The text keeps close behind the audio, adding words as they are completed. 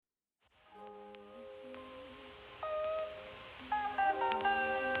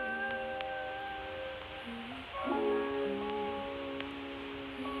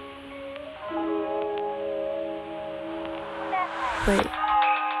play.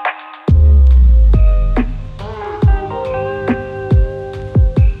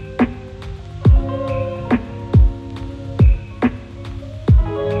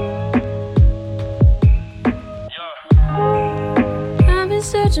 I've been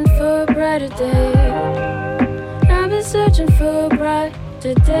searching for a brighter day. I've been searching for a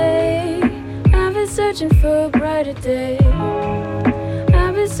brighter day. I've been searching for a brighter day.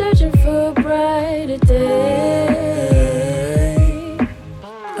 I've been searching for a brighter day.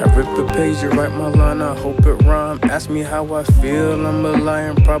 I rip a page and write my line, I hope it rhyme. Ask me how I feel, I'm a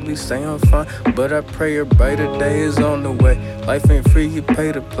liar, probably say I'm fine. But I pray a brighter day is on the way. Life ain't free, you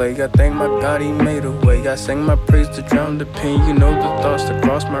pay to play. I thank my God he made a way. I sing my praise to drown the pain. You know the thoughts that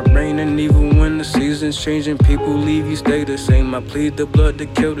cross my brain. And even when the seasons change and people leave, you stay the same. I plead the blood to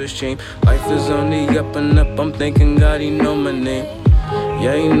kill the shame. Life is on the up and up, I'm thanking God he know my name.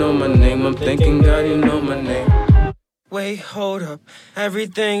 Yeah, he know my name, I'm thanking God he know my name. Wait, hold up,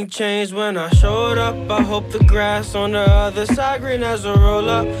 everything changed when I showed up. I hope the grass on the other side green as a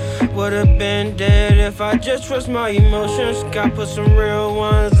roll-up. Would've been dead if I just trust my emotions. Got put some real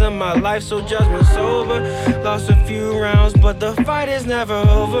ones in my life, so judgment sober. Lost a few rounds, but the fight is never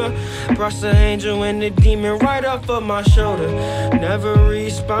over. Brushed the angel and the demon right off of my shoulder. Never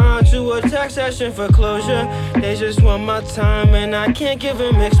respond to a text session for closure. They just want my time and I can't give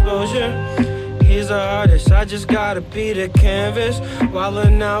them exposure. He's an artist, I just gotta be the canvas.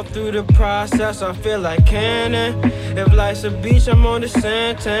 Wildin' out through the process, I feel like cannon. If life's a beach, I'm on the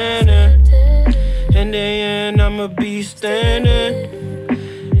Santana. In the end, I'ma be standing.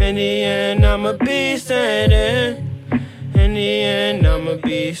 In the end, I'ma be standing. In the end, I'ma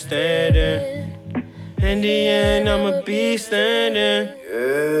be standing. In the end, I'ma be standing.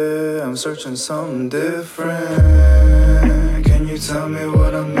 Yeah, I'm searching something different. Can you tell me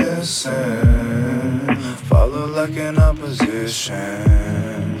what I'm missing? Follow like an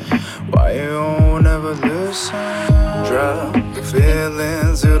opposition. Why you won't ever listen? Drop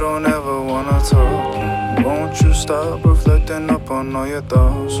feelings you don't ever wanna talk. Won't you stop reflecting upon all your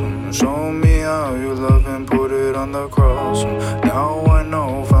thoughts? Show me how you love and put it on the cross. Now I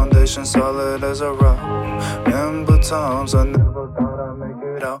know foundation solid as a rock. Remember times I never thought I'd make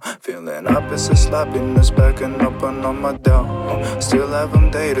it out. Feeling opposite sloppiness backing up on all my doubt. Still have them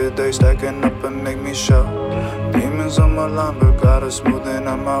day to day stacking up and make me shout. Demons on my line but got a smoothing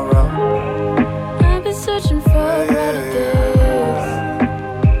on my route. I've been searching for a brighter day.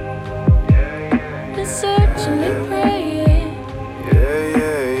 Been searching and praying.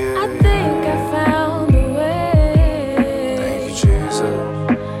 I think I found a way. Thank you, Jesus.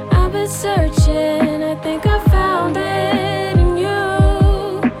 I've been searching, I think I found it in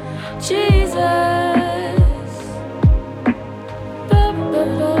you, Jesus. Ba, ba,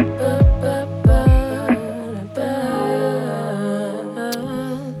 ba, ba, ba, ba, ba.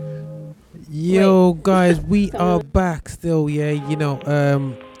 Yo, guys, we are back still, yeah, you know,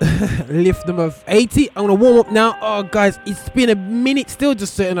 lift number 80. I'm gonna warm up now. Oh, guys, it's been a minute still,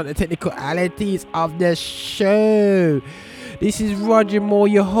 just sorting out the technicalities of the show. This is Roger Moore,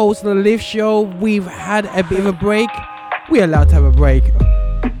 your host on the Lift Show. We've had a bit of a break. We're allowed to have a break.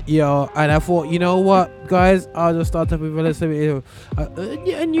 Yo, and I thought, you know what, guys, I'll just start up with a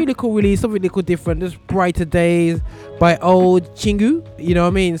new little release, something little different. Just Brighter Days by old Chingu, you know what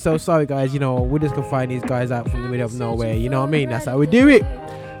I mean? So sorry, guys, you know, we just can find these guys out from the middle of nowhere, you know what I mean? That's how we do it.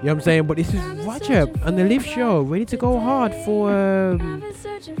 You know what I'm saying? But this is Roger on the Lift Show, ready to go hard for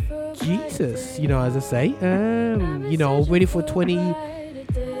Jesus, you know, as I say. You know, ready for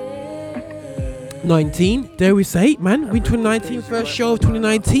 2019. There we say, man. We're 2019, first show of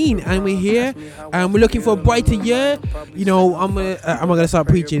 2019, and we're here, and we're looking for a brighter year. You know, I'm not gonna start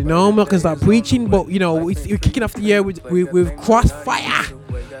preaching. No, I'm not gonna start preaching. But you know, we're kicking off the year with Crossfya.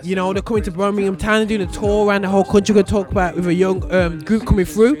 You know, they're coming to Birmingham town and doing a tour around the whole country. We're gonna talk about with a young group coming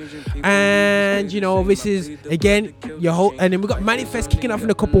through, and you know, this is again your whole. And then we got Manifest kicking off in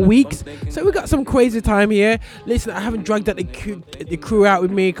a couple of weeks, so we got some crazy time here. Listen, I haven't dragged out the crew out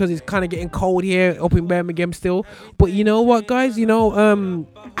with me because it's kind of getting cold here up in Birmingham still. But you know what, guys? You know, I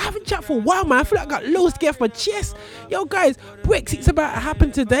haven't chatted for a while, man. I feel like I got loads to get off my chest. Yo, guys, Brexit's about to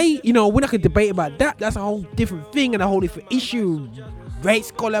happen today. You know, we're not gonna debate about that. That's a whole different thing and a whole different issue.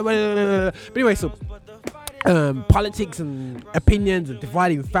 Race, color, blah, blah, blah. But anyway, so politics and opinions and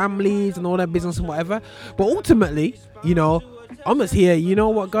dividing families and all that business and whatever. But ultimately, you know, I'm just here, you know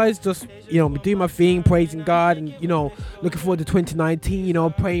what, guys? Just, doing my thing, praising God, and, looking forward to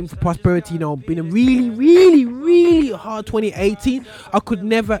 2019, praying for prosperity, been a really, really, really hard 2018. I could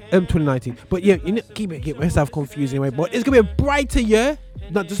never, 2019, but yeah, get myself confused anyway, but it's gonna be a brighter year,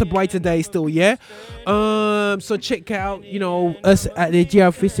 not just a brighter day still, yeah? So check out, us at the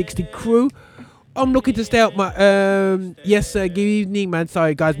GR360 crew. I'm looking to stay up my yes sir, good evening man,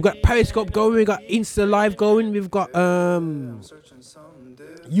 sorry guys, we've got Periscope going, we've got Insta live going, we've got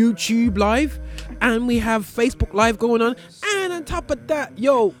YouTube live, and we have Facebook live going on, and on top of that,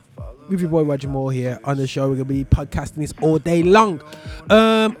 with your boy Roger Moore here on the show. We're gonna be podcasting this all day long.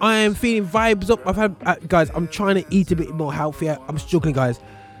 I am feeling vibes up. I've had guys, I'm trying to eat a bit more healthier. I'm struggling, guys.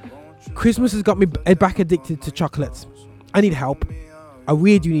 Christmas has got me back addicted to chocolates. I need help. I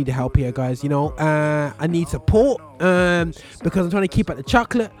really do need help here, guys. I need support because I'm trying to keep at the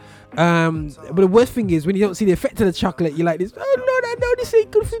chocolate. But the worst thing is when you don't see the effect of the chocolate, you're like this. Oh Lord, I know this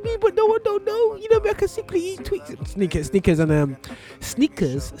ain't good for me, but no one don't know. I can simply eat Snickers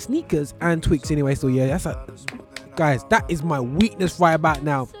and Twix anyway. So yeah, guys, that is my weakness right about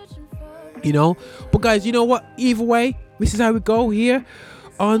now. But guys, you know what? Either way, this is how we go here.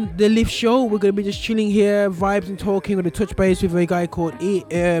 On the live show, we're going to be just chilling here, vibes and talking. We're going to touch base with a guy called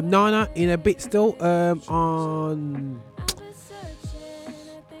Nana in a bit still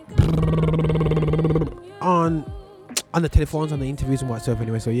on the telephones, on the interviews and whatsoever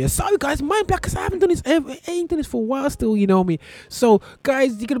anyway. So yeah, sorry guys, mind black because I ain't done this for a while still, you know me. So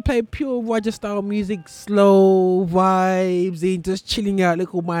guys, you're going to play pure Roger style music, slow vibes, and just chilling out,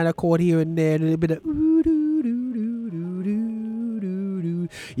 little minor chord here and there, a little bit of them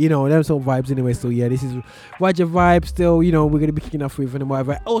sort of vibes anyway. So yeah, this is Roger vibe still, we're going to be kicking off with and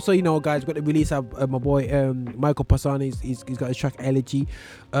whatever. Also, guys, we've got the release of my boy Michael Passani. He's got his track Eulogy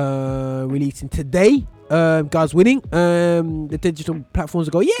releasing today. Guys winning. The digital platforms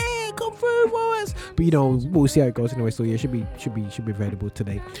will go, yeah, come through for us. But we'll see how it goes anyway. So yeah, should be available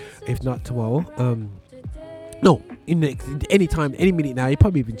today, if not tomorrow. No, any time, any minute now. You're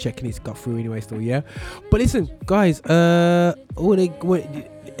probably been checking it's got through anyway still, yeah. But listen, guys, again,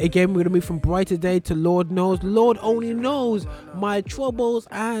 we're gonna move from brighter day to Lord knows. Lord only knows my troubles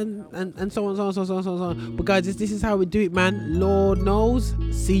and so on. But guys, this is how we do it, man. Lord knows.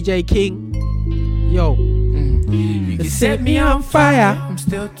 CJ King, yo. You can set me on fire, I'm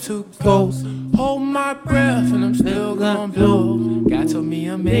still too close. Hold my breath and I'm still gonna blow. God told me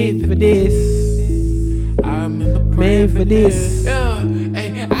I'm made for this. I remember praying for this. Yeah,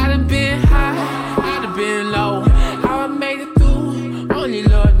 hey, I done been high, I done been low. How I made it through, only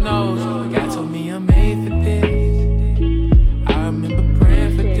Lord knows. God told me I'm made for this. I remember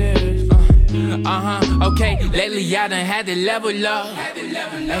praying for this. Okay, lately I done had to level up.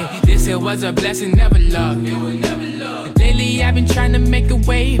 Hey, this here was a blessing, never luck. Lately I've been trying to make a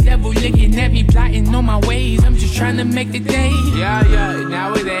wave. Devil looking at me, plotting on my ways. I'm just trying to make the day. Yeah,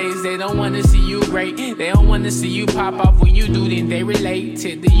 nowadays they don't wanna see you great. They don't wanna see you pop off. When you do, then they relate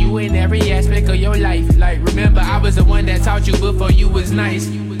to you in every aspect of your life. Like, remember, I was the one that taught you before you was nice.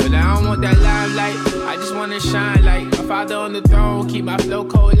 But I don't want that limelight, I just wanna shine like my father on the throne. Keep my flow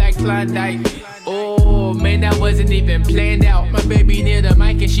cold like Klondike. Oh man, that wasn't even planned out. My baby near the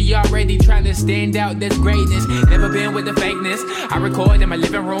mic and she already trying to stand out. That's greatness, never been with the fakeness. I record in my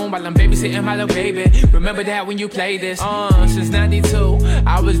living room while I'm babysitting my little baby. Remember that when you play this. Since 92,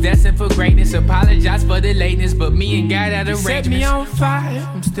 I was destined for greatness. Apologize for the lateness, but me and God had arrangements. Set me on fire,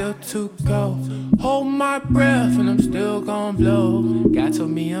 I'm still too cold. Hold my breath and I'm still gonna blow. God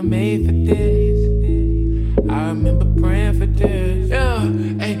told me I'm made for this. I remember praying for this. Yeah,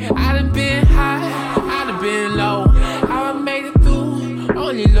 hey, I done been high, I done been low. How I made it through,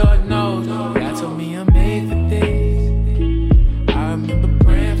 only Lord knows. God told me I'm made for this. I remember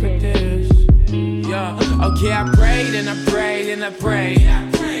praying for this. Yeah, okay, I prayed and I prayed and I prayed.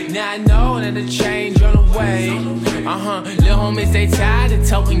 Now I know that the change on the way. Little homies, they tired of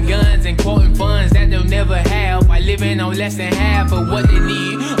toting guns and quoting funds that they'll never have. While living on less than half of what they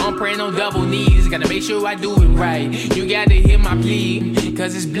need. I'm praying on double knees, gotta make sure I do it right. You gotta hear my plea,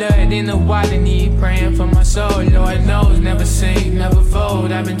 cause it's blood in the water need. Praying for my soul, Lord knows, never sink, never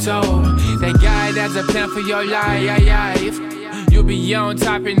fold. I've been told that God has a plan for your life. You'll be on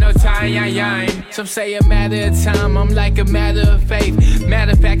top in no time. Some say a matter of time, I'm like a matter of faith.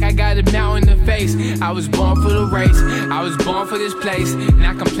 Matter of fact, I got it now in the face. I was born for the race, I was born for this place.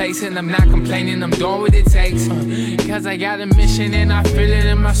 Not complacent, I'm not complaining, I'm doing what it takes. Cause I got a mission and I feel it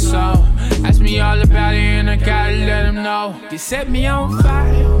in my soul. Ask me all about it and I gotta let them know. You set me on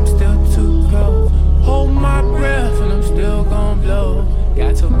fire, I'm still too cold. Hold my breath and I'm still gonna blow.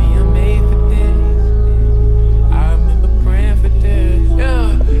 God told me I'm made for this. I remember praying for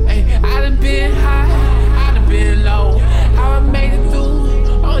done been high, I done been low. How I made it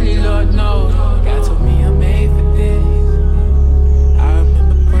through, only Lord knows. God told me I'm made for this. I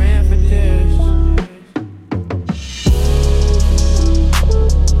remember praying for this.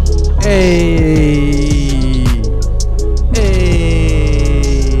 Hey,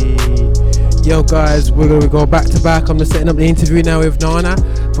 yo guys, we're gonna go back to back. I'm just setting up the interview now with Nana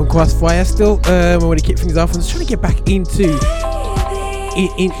from Crossfya. Still, I want to kick things off. I'm just trying to get back into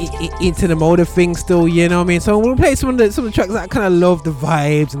the mode of things. Still, you know what I mean. So we'll play some of the tracks that I kind of love, the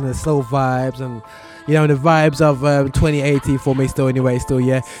vibes and the slow vibes and you know the vibes of 2018 for me. Still, anyway, still,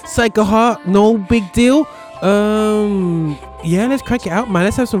 yeah. Psycho Heart, No Big Deal. Yeah, let's crank it out, man.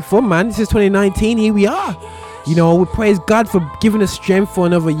 Let's have some fun, man. This is 2019. Here we are. You know, we praise God for giving us strength for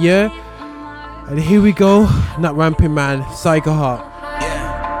another year. And here we go. Not ramping, man. Psycho Heart.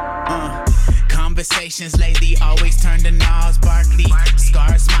 Yeah. Conversations lately always turn to Nas Barkley.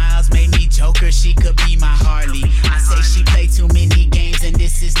 Scar smiles made me Joker. She could be my Harley. I say she play too many games and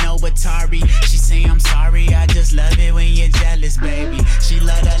this is no Atari. She say I'm sorry. I just love it when you're jealous, baby. She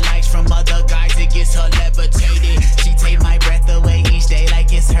love the likes from other guys. It gets her levitated. She take my breath away each day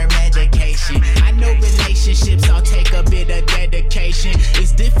like it's her medication. I know relationships all take a bit of dedication.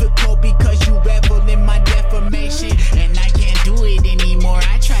 It's difficult because you revel in my defamation, and I can't do it anymore.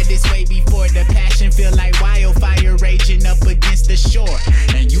 I tried this way before. The passion feel like wildfire raging up against the shore,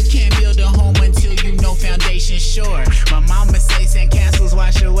 and you can't build a home until you know foundation sure. My mama say sand castles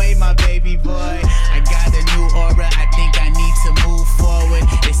wash away my baby boy. I got a new aura. I think I need to move forward.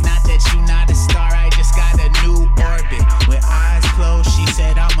 It's not that you not a star. I just got a new orbit. With eyes closed, she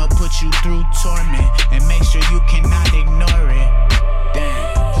said I'ma put you through torment and make sure you cannot ignore it.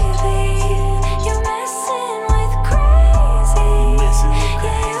 Damn. You're messing with crazy.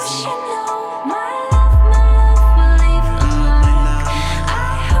 Yeah, you should know my love will leave you alone. I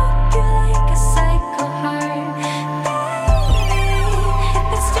hope you like a psycho heart, baby. If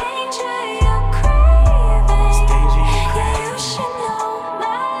it's danger you're craving, yeah, you should know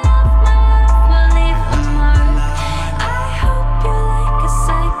my love will leave a mark. I hope you like a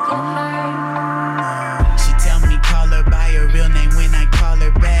psycho heart. She tell me call her by her real name when I call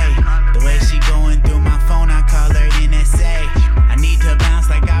her bae. The way she going through my phone, I call her NSA. I need to bounce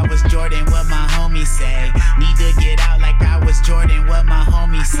like I was Jordan, what my homies say. Need to get out like I was Jordan, what my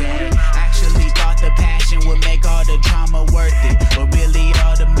homies say. Actually thought the passion would make all the drama worth it, but really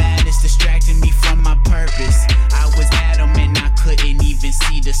all the madness distracted me from my purpose. I was Adam and I couldn't even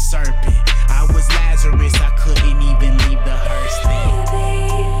see the serpent. I was Lazarus, I couldn't even leave the hearse thing.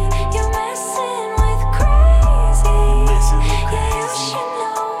 Baby, you're messing with crazy. Yeah, you should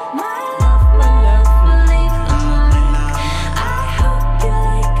know my love will leave a mark. I hope you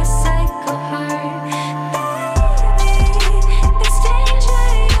like a psycho heart, baby. If it's danger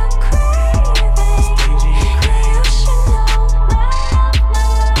you're craving, yeah, you should know my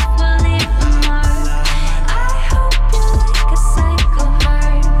love will leave a mark. I hope you like a psycho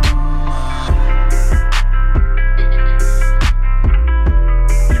heart.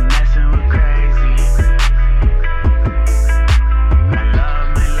 You're messing with crazy. My love,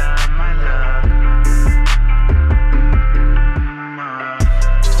 my love, my love.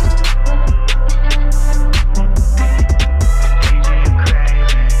 Danger, you're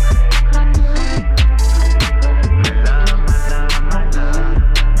craving. My love, my love, my love.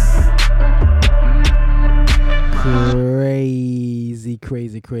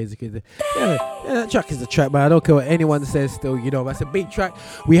 Crazy. Yeah, that track is a track, man. I don't care what anyone says. Still, you know, that's a big track.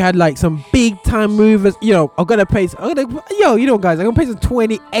 We had like some big time movers. You know, I'm gonna play. You know, guys, I'm gonna play some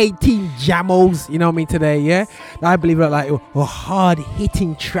 2018 jamos. You know what I mean today, yeah. I believe that like were hard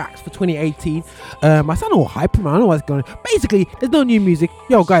hitting tracks for 2018. I sound all hyper, man. I don't know what's going on. Basically, there's no new music.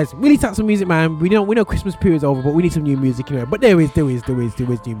 Yo, guys, we need to have some music, man. We know Christmas period's over, but we need some new music anyway. But there is new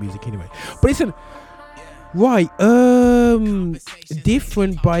music anyway. But listen. Right,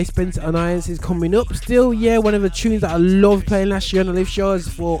 Different by Spencer and Irons is coming up. Still, yeah, one of the tunes that I loved playing last year on the live shows.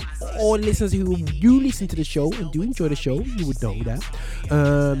 For all listeners who do listen to the show and do enjoy the show, you would know that.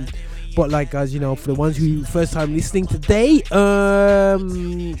 But like, guys, you know, for the ones who first time listening today,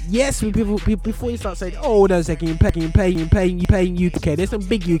 yes, people before you start saying, oh, no, second, you're playing UK. There's some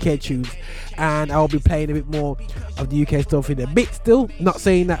big UK tunes, and I'll be playing a bit more of the UK stuff in a bit. Still, not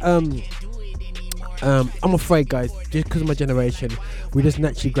saying that I'm afraid, guys, just because of my generation, we just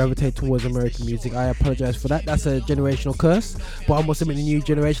naturally gravitate towards American music. I apologize for that. That's a generational curse, but I must admit the new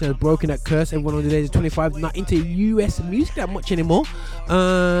generation has broken that curse. Everyone on the days of 25 not into US music that much anymore.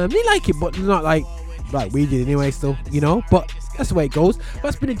 They like it, but not like we did anyway, still, you know. But That's the way it goes.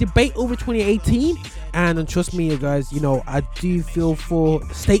 That's been a debate over 2018, and trust me, you guys, you know, I do feel for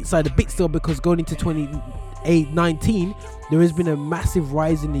stateside a bit still, because going into 2019, there has been a massive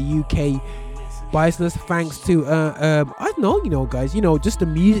rise in the UK biasness, thanks to I don't know, you know, guys, you know, just the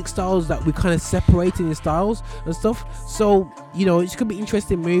music styles that we kind of separating in styles and stuff. So, you know, it's gonna be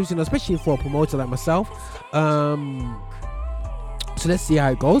interesting moves, you know, especially for a promoter like myself. So let's see how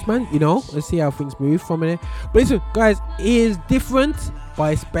it goes, man. You know, let's see how things move from it. But listen, guys, it is Different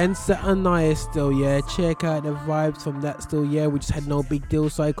by Spencer and Nia still, yeah. Check out the vibes from that still, yeah. We just had No Big Deal,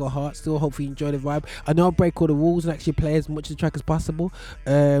 Psycho Heart still. Hopefully you enjoy the vibe. I know I break all the rules and actually play as much of the track as possible.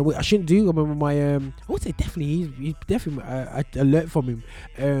 What I shouldn't do, I remember my I would say definitely he's definitely I alert from him.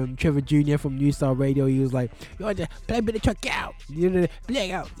 Trevor Jr. from New Star Radio, he was like, yo, play a bit of track, get out, play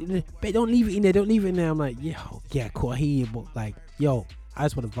it out, but don't leave it in there, I'm like, yeah, cool, I hear you, but like, yo, I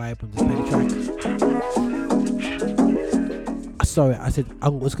just want to vibe and just play the track. Sorry, I said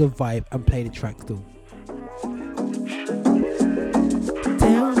I'm just gonna vibe and play the track still.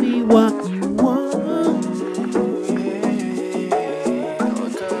 Tell me what you want.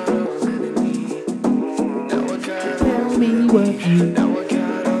 Tell me what you want.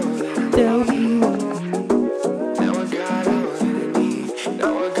 Tell me what you want.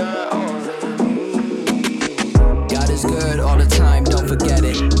 God is good all the time, don't forget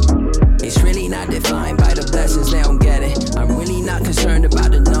it. It's really not defined by the blessings, they don't get it. I'm really not concerned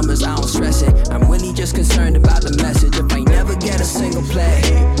about the numbers, I don't stress it. I'm really just concerned about the message. If I never get a single play,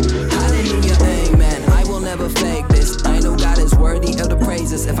 hallelujah, amen. I will never fake this. I know God is worthy of the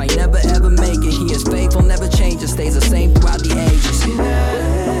praises. If I never ever make it, He is faithful, never changes, stays the same throughout the ages.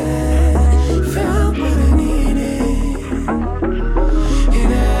 Found what I needed.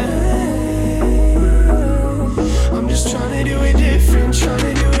 I'm just trying to do it different, trying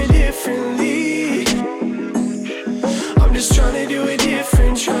to do it differently. I'm just trying to do it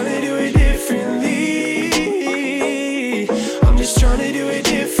different, trying to do it differently. I'm just trying to do it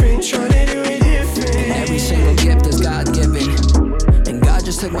different, trying to do it different. And every single gift is God given, and God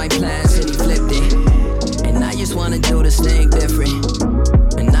just took my plans and He flipped it. And I just wanna do this thing different,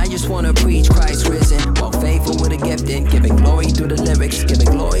 and I just wanna preach Christ risen, while faithful with a gifting, giving glory through the lyrics, giving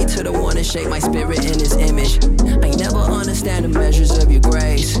glory to the one that shaped my spirit in His image. I never understand the measures of your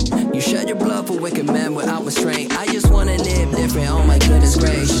grace. You shed your blood for wicked men without restraint. I just wanna live different, oh my goodness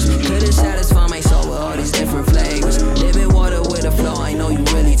gracious. Couldn't satisfy my soul with all these different flavors. Living water with a flow, I know you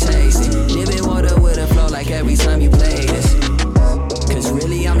really taste it. Living water with a flow like every time you play this. Cause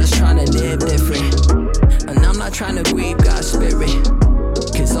really I'm just trying to live different, and I'm not trying to grieve God's spirit.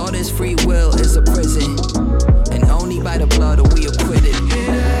 Cause all this free will is a prison, and only by the blood are we acquitted.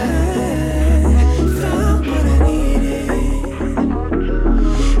 Found what I needed.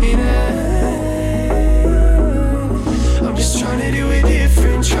 I'm just trying to do it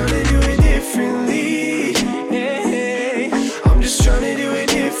different, trying to do it differently. I'm just trying to do it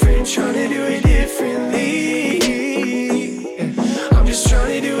different, trying to do it differently. I'm just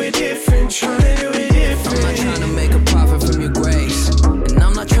trying to do it different, trying to do it different. I'm not trying to make a profit from your grace, and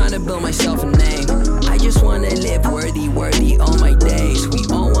I'm not trying to build myself a name. I just want to live worthy all my days. We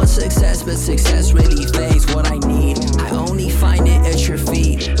all want success, but success really fades. What I need, I only find it at your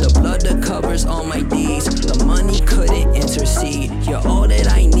feet. The blood that covers all my deeds, the money couldn't intercede. You're all that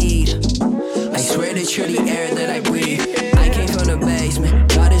I need. I swear that you're the air that I breathe. I came from the basement,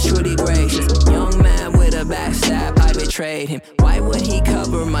 God is truly gracious. Young man with a backstab, I betrayed him. Why would He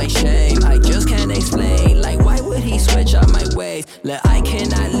cover my shame? I just can't explain. Like, why would He switch up my ways? Like, I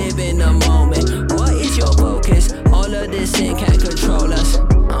cannot live in the moment. What is your focus? All of this sin can't control us.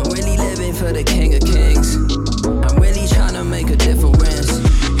 I'm really living for the King of Kings. I'm really trying to make a difference.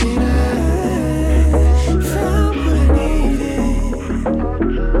 Found what I needed.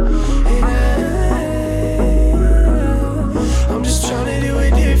 I'm just trying to do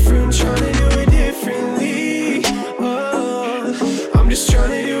it different, trying to do it differently. I'm just trying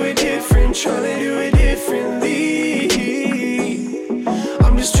to do it different, trying to do it differently.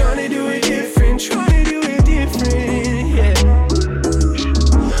 I'm just trying to do it different, trying to do it different, yeah.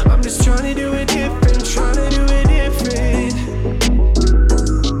 I'm just trying to do it different, trying to do it different.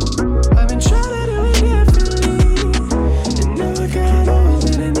 I've been trying to do it differently, and now I got all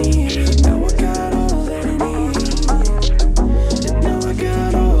that I need. Now I got all that I need. And now I got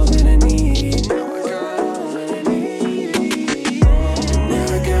all that I need. Now I got all that I need. And now I got all that I need. Now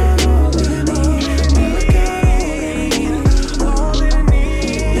I got all that I need.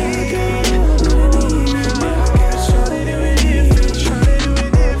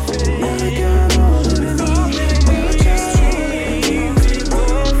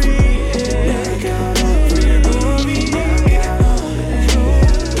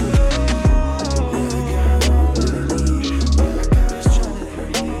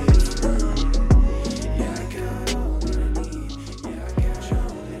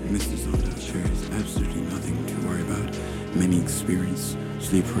 Mr. Zonda, there is absolutely nothing to worry about. Many experience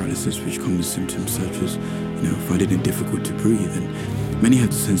sleep paralysis, which comes with symptoms such as, finding it difficult to breathe, and many have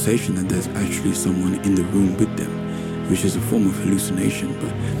the sensation that there's actually someone in the room with them, which is a form of hallucination.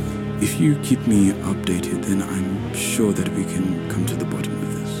 But if you keep me updated, then I'm sure that we can come to the bottom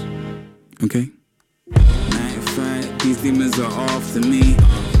of this. Okay? These demons are after me.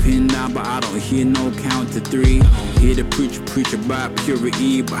 Pinned down, but I don't hear no count to 3. Hear the preacher preach about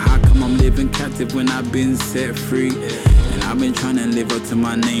purity, but how come I'm living captive when I've been set free? And I've been trying to live up to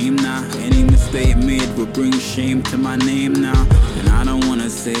my name now. Any mistake made will bring shame to my name now. And I don't wanna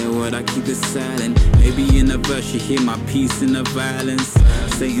say a word, I keep it silent. Maybe in a verse you hear my peace in the violence.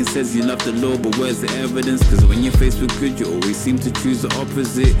 Satan says you love the Lord, but where's the evidence? Cause when you're faced with good, you always seem to choose the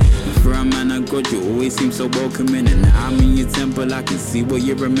opposite. And for a man of God, you always seem so welcoming. And now I'm in your temple, I can see what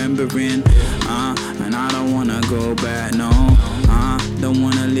you're remembering. And I don't wanna go back, no. Don't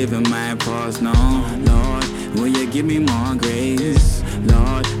wanna live in my past, no. Lord, will you give me more grace?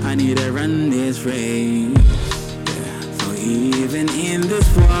 Lord, I need to run this race. So even in this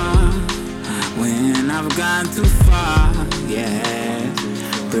war, when I've gone too far,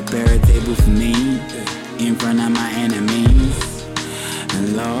 prepare a table for me in front of my enemies.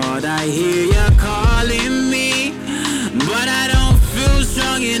 And Lord, I hear you calling me, but I don't feel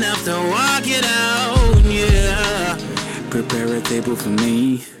strong enough to walk it out, Prepare a table for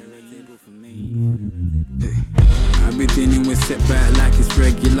me. I be dealing with setback like it's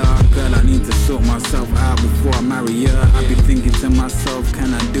regular. Girl, I need to sort myself out before I marry her. I be thinking to myself,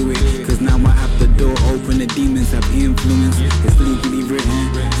 can I do it? Cause now I have the door open, the demons have influence. It's legally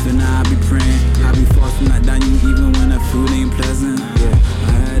written, so now I be praying. I be fasting like Daniel even when the food ain't pleasant.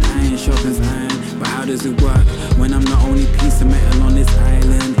 I heard iron sharpens iron, but how does it work when I'm the only piece of metal on this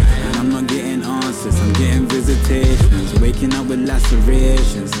island? And I'm not getting answers, I'm getting visitations, waking up with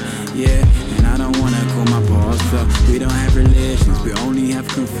lacerations. And I don't wanna call my boss up. We don't have relations, we only have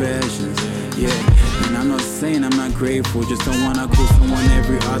confessions. And I'm not saying I'm not grateful, just don't wanna call someone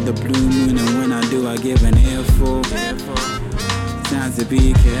every other blue moon. And when I do, I give an earful. Time to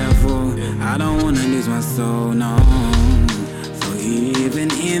be careful, I don't wanna lose my soul, no. So even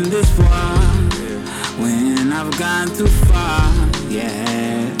in this war, when I've gone too far,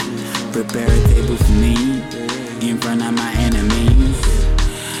 prepare a table for me in front of my enemies.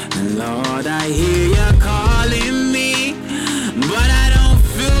 And Lord, I hear you calling me, but I don't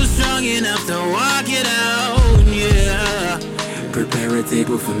feel strong enough to walk it out, Prepare a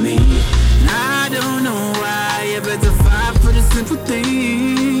table for me. And I don't know why you better fight for the simple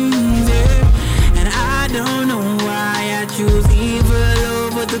things, And I don't know why I choose evil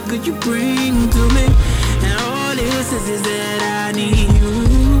over the good you bring to me. And all it says is that I need you.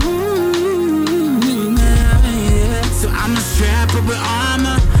 So I'ma strap up with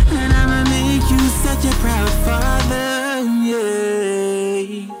armor, and I'ma make you such a proud father,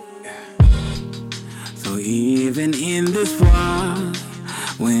 So even in this war,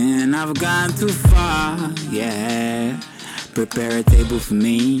 when I've gone too far, prepare a table for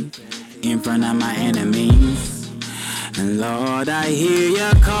me in front of my enemies. And Lord, I hear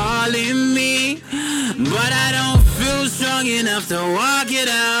you calling me, but I don't feel strong enough to walk it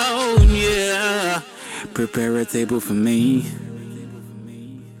out, Prepare a table for me.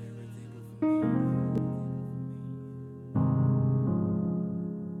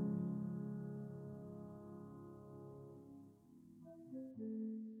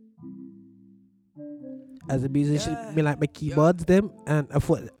 As a musician, me like my keyboards them, and I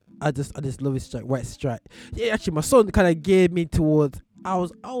thought I just love his strike, right strike. Actually, my son kind of geared me towards. I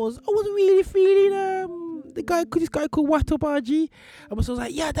was really feeling this guy called WHATUPRG, and my son was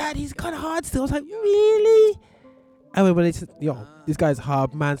like, yeah, Dad, he's kind of hard still. I was like, really? And when they said, this guy's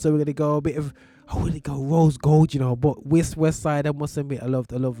hard, man, so we're gonna go a bit of, rose gold, but Wesside, I must admit, I love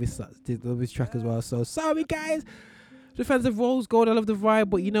this track as well. So sorry guys, the fans of rose gold, I love the vibe,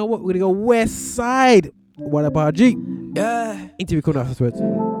 but you know what, we're gonna go Wesside. WHATUPRG. Interview coming afterwards.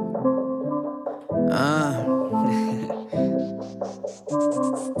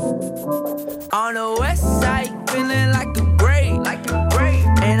 On the west side, feeling like a great.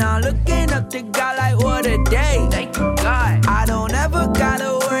 And I'm looking up to God like what a day. Thank you, God. I don't ever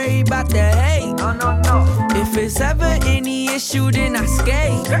gotta worry about the hate. No. If it's ever any issue, then I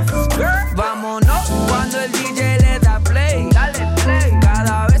skate. Vámonos cuando el DJ le da play. Dale play.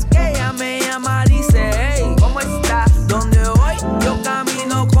 Cada vez que ella me llama dice, hey, ¿cómo estás? ¿Dónde voy? Yo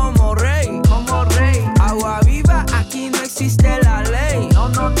camino como rey. Agua viva, aquí no existe la ley. No.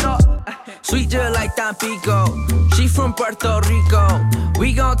 Sweet just like that Tampico. She from Puerto Rico.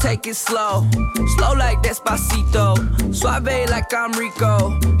 We gon' take it slow, slow like Despacito, suave like I'm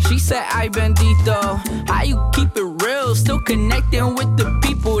Rico. She said, ay bendito. How you keep it real, still connecting with the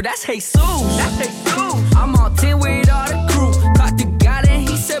people? That's Jesus. That's Jesus. I'm on 10 with all the crew. Talked to God and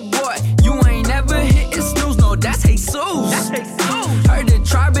he said, boy, you ain't never hitting snooze. No, that's Jesus. That's Jesus. Heard the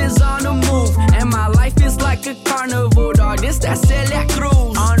tribe is on the move, and my life is like a carnival, dog. This that Celia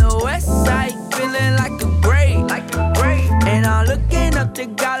Cruz. On the west side, feeling like a great, and I'm looking up to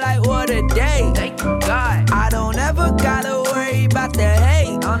God like what a day. Thank God. I don't ever gotta worry about the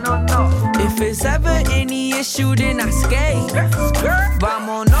hate. No. If it's ever any issue, then I skate.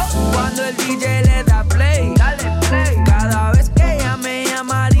 Vámonos cuando el DJ le da play. Dale play. Cada vez que ella me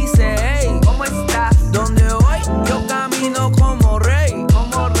llama dice, hey, ¿cómo estás? ¿Dónde voy? Yo camino como rey.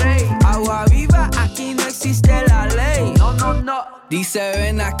 Agua viva, aquí no existe la ley. No. Dice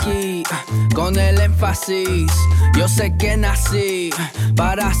ven aquí, con el énfasis. Yo sé que nací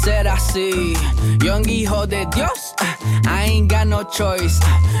para ser así. Young hijo de Dios, I ain't got no choice.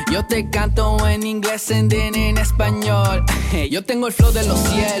 Yo te canto en inglés and then en español. Yo tengo el flow de los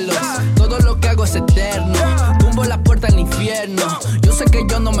cielos, todo lo que hago es eterno. Tumbo la puerta al infierno. Yo sé que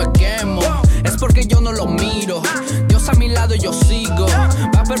yo no me quemo, es porque yo no lo miro. Dios a mi lado yo sigo,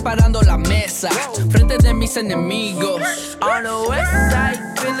 va preparando la mesa frente de mis enemigos. On the west side,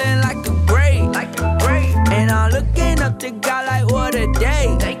 feeling like a great, and I'm looking up to God like what a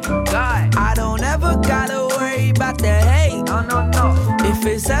day. Thank God. I don't ever gotta worry about the hate. No. If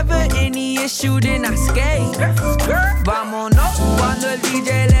it's ever any issue, then I skate. Vámonos cuando el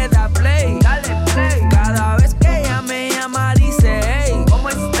DJ le da play. Dale play. Cada vez que ella me llama dice, hey, ¿cómo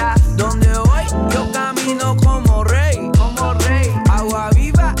estás? ¿Dónde voy? Yo camino como rey. Agua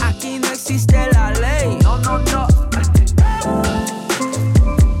viva, aquí no existe la ley. No.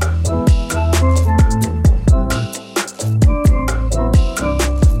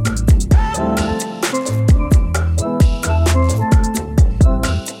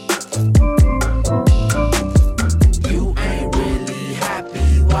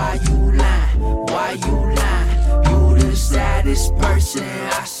 Person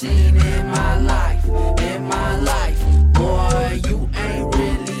I've seen in my life, boy, you ain't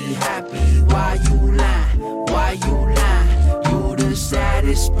really happy. Why you lying? You the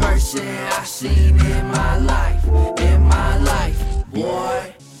saddest person I've seen in my life,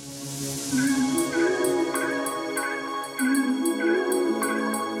 boy.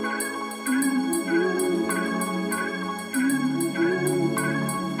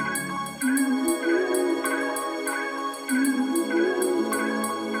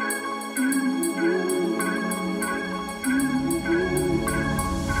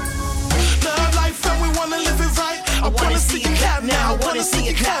 See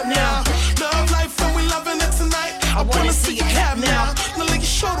you clap now. Love life and we loving it tonight. I wanna see you clap now. Now let you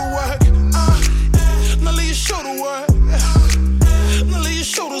show the work. Now let you show the work. Now let you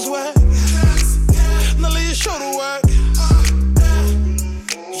show those work. Now let you show the work.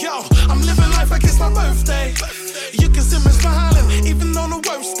 Yo, I'm living life like it's my birthday. You can see me smiling even on the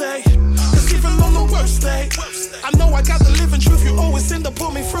worst day. Cause even on the worst day, I know I got the living truth. You always end up pull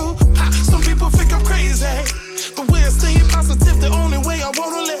me through. Some people think I'm crazy. The way I stay positive, the only way I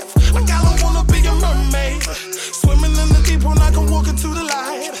wanna live. Like I don't wanna be a mermaid, swimming in the deep when I can walk into the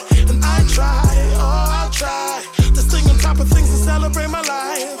light. And I try to stay on top of things and celebrate my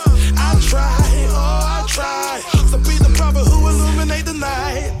life. I try to be the prophet who illuminate the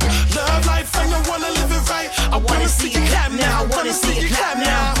night. Love life and I wanna live it right. I wanna see you clap now.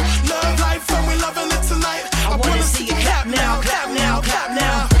 Love life and we loving it tonight. I wanna see you clap now.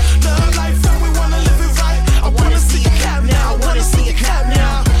 Love life and we wanna live it right. I wanna see you clap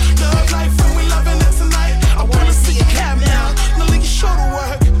now. Love life and we loving it tonight. I wanna see you clap now. Now let you show the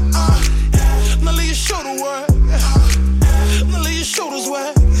work. Now let you show the work. Now let you show those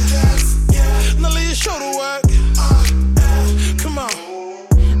work. Now let you show the work. Come on.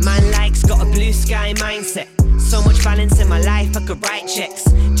 Man like's got a blue sky mindset. So much balance in my life, I could write checks.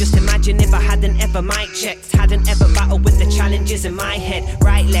 Just imagine if I hadn't ever mic checked, hadn't ever battled with the challenges in my head.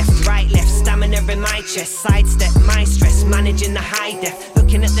 Right, left, stamina in my chest. Sidestep my stress, managing the high def.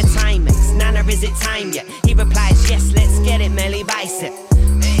 Looking at the timex, Nana, is it time yet? He replies, yes, let's get it, Melly bicep.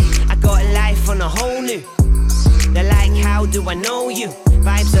 I got a life on a whole new. They're like, how do I know you?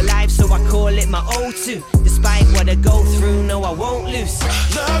 Vibes alive, so I call it my O2. Despite what I go through, no, I won't lose.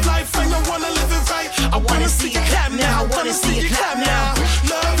 Love life and I wanna live it right. I wanna see you clap now.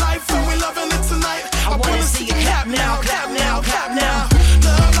 Love life and we loving it tonight. I wanna see you clap now.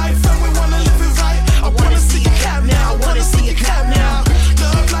 Love life and we wanna live it right. I wanna see you clap now.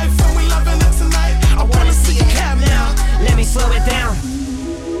 Love life and we loving it tonight. I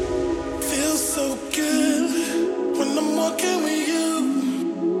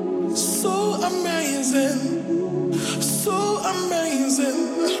amazing, so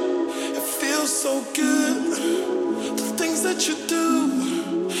amazing. It feels so good. The things that you do,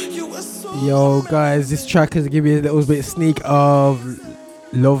 you are so. Yo, guys, this track is giving you a little bit sneak of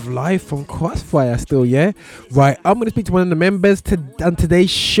Love Life from Crossfya still, yeah? Right, I'm going to speak to one of the members on today's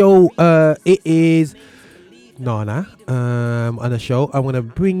show. It is Nana on the show. I'm going to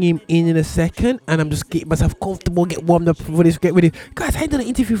bring him in a second, and I'm just getting myself comfortable, get warmed up for this, get ready. Guys, I ain't done an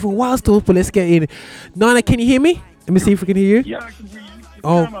interview for a while still, but let's get in. Nana, can you hear me? Let me see if we can hear you. Yeah, I can hear you.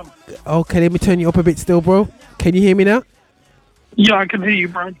 Oh, okay, let me turn you up a bit still, bro. Can you hear me now? Yeah, I can hear you,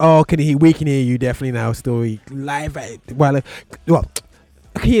 bro. Oh, we can hear you definitely now still. Live, well, I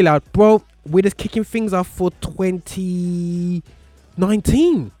can hear you loud, bro. We're just kicking things off for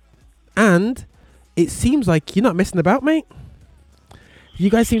 2019, and it seems like you're not messing about, mate. You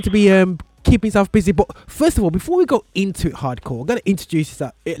guys seem to be keeping yourself busy. But first of all, before we go into it hardcore, I'm gonna introduce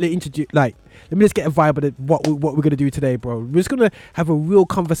you. Let me just get a vibe of what we're gonna do today, bro. We're just gonna have a real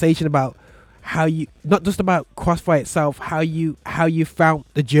conversation about how you, not just about Crossfya itself, how you found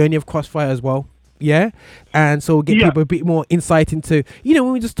the journey of Crossfya as well. Yeah, and so get people a bit more insight into,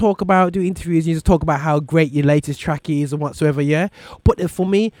 when we just talk about, do interviews, you just talk about how great your latest track is and whatsoever. Yeah, but for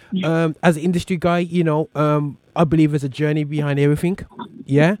me, as an industry guy, I believe there's a journey behind everything.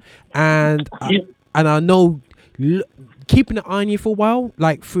 Yeah, and I know keeping an eye on you for a while,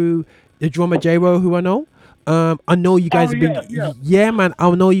 like through the drummer J-Ro, who I know you guys have been, man, I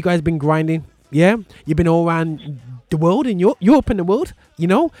know you guys have been grinding. Yeah, you've been all around the world, and Europe and the world,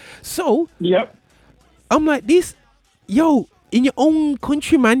 so I'm like this, in your own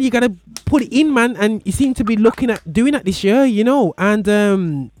country, man, you gotta put it in, man, and you seem to be looking at doing that this year, and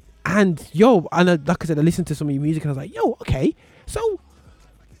like I said, I listened to some of your music and I was like, okay, so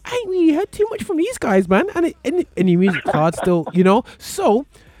I ain't really heard too much from these guys, man, and your music hard still, so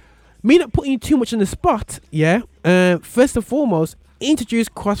me not putting you too much on the spot, first and foremost, introduce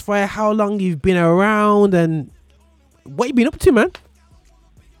Crossfya, how long you've been around and what you been up to, man.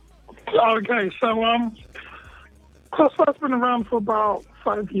 Okay, so Crossfya's been around for about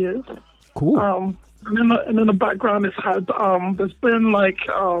 5 years. Cool. And in the background, it's had there's been like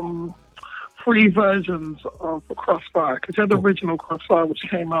 3 versions of Crossfya. Because you had the original Crossfya, which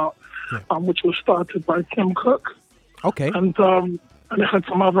came out, which was started by Tim Cook. Okay. And it had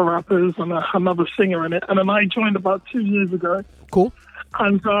some other rappers and another singer in it. And then I joined about 2 years ago. Cool.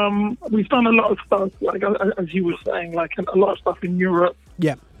 And we've done a lot of stuff, like as you were saying, like a lot of stuff in Europe.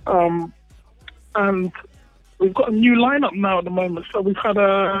 Yeah. And we've got a new lineup now at the moment. So we've had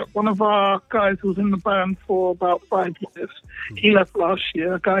one of our guys who was in the band for about 5 years. He left last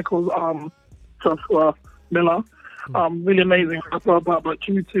year, a guy called Joshua Miller. Really amazing rapper, but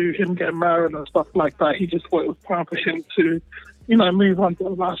due to him getting married and stuff like that, he just thought it was time for him to, move on to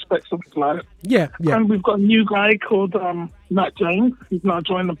other aspects of his life. Yeah. And we've got a new guy called Matt James. He's now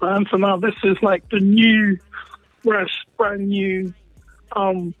joined the band. So now this is like the new, fresh, brand new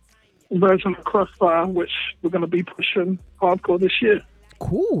version of Crossfya, which we're going to be pushing hardcore this year.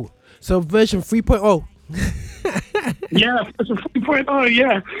 Cool. So version 3.0. Yeah, version 3.0,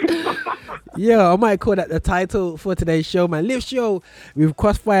 yeah. Yeah, I might call that the title for today's show, man. Live show with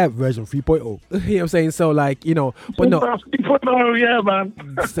Crossfya version 3.0. You know what I'm saying? So like, but no. 3.0, yeah, man.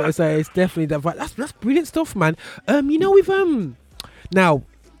 so it's definitely that. That's brilliant stuff, man. We've now,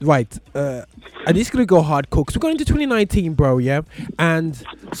 right, and this is gonna go hardcore because we're going into 2019, bro. Yeah, and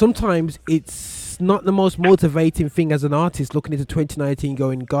sometimes it's not the most motivating thing as an artist looking into 2019,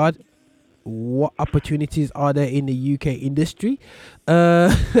 going, God, what opportunities are there in the UK industry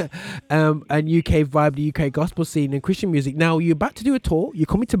and UK vibe, the UK gospel scene and Christian music? Now you're about to do a tour. You're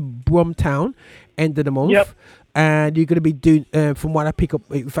coming to Brumtown end of the month, and you're going to be doing, from what I pick up,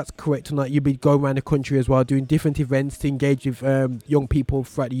 if that's correct or not, you'll be going around the country as well, doing different events to engage with young people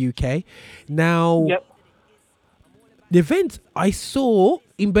throughout the UK. Now, the event I saw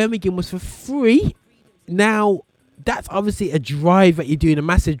in Birmingham was for free. Now, that's obviously a drive that you're doing, a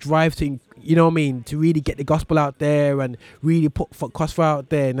massive drive to, to really get the gospel out there and really put Crossfya out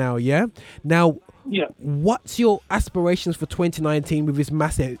there now, Now, what's your aspirations for 2019 with this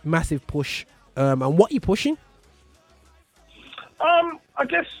massive push, and what are you pushing? I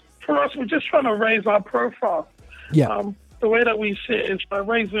guess for us, we're just trying to raise our profile. Yeah. The way that we see it is by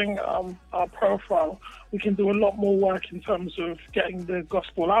raising our profile, we can do a lot more work in terms of getting the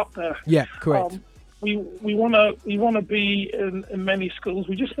gospel out there. Yeah, correct. We want to be in many schools.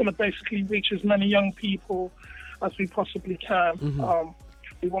 We just want to basically reach as many young people as we possibly can. Mm-hmm.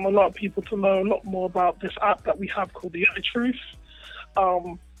 We want a lot of people to know a lot more about this app that we have called the WHATUPRG.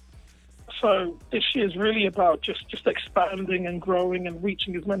 So this year is really about just expanding and growing and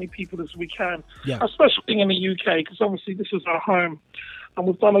reaching as many people as we can, especially in the UK, because obviously this is our home. And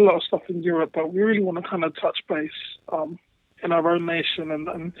we've done a lot of stuff in Europe, but we really want to kind of touch base in our own nation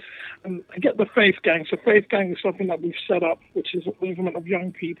and get the Faith Gang. So Faith Gang is something that we've set up, which is a movement of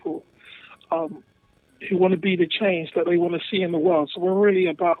young people who want to be the change that they want to see in the world. So we're really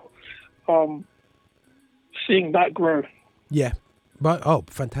about seeing that grow. Yeah. But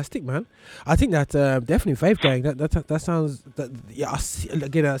fantastic, man! I think that definitely Faith Gang. That sounds.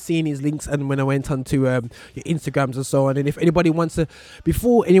 Again, seeing his links, and when I went onto your Instagrams and so on. And if anybody wants to,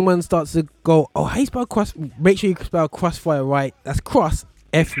 before anyone starts to go, how you spell cross? Make sure you spell Crossfya right. That's cross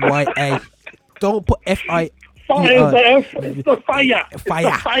Fya. Don't put Fi. Fire. It's the fire.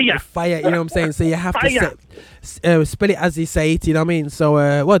 Fire. You know what I'm saying? So you have to spell it as they say it. You know what I mean? So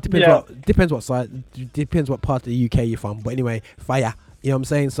it depends what side, depends what part of the UK you're from. But anyway, fire. You know what I'm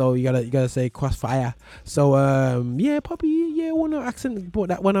saying? So you gotta say Crossfya. So probably one accent brought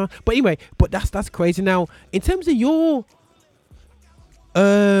that one on. But anyway, that's crazy. Now in terms of your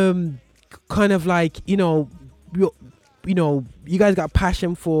kind of like you guys got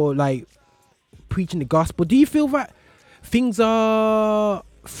passion for like preaching the gospel. Do you feel that things are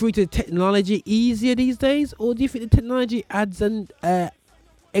through to technology easier these days, or do you think the technology adds an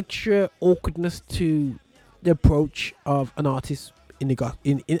extra awkwardness to the approach of an artist in the I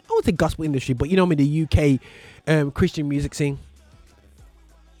would say gospel industry, but the UK Christian music scene?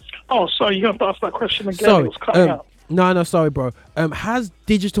 Oh, sorry, you have to ask that question again. Sorry, it was cutting out. No, sorry, bro. Has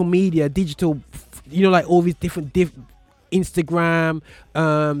digital media, like all these different Instagram,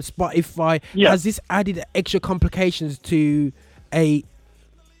 Spotify, has this added extra complications to a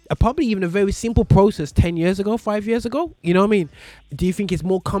probably even a very simple process 10 years ago, 5 years ago? You know what I mean? Do you think it's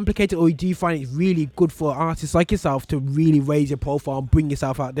more complicated, or do you find it really good for artists like yourself to really raise your profile and bring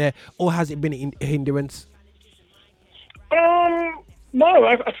yourself out there, or has it been a hindrance? No,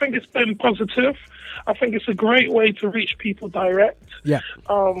 I think it's been positive. I think it's a great way to reach people direct. Yeah.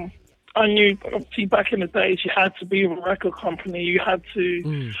 I knew, obviously, back in the days, you had to be with a record company, you had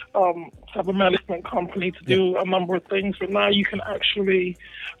to have a management company to do a number of things, but now you can actually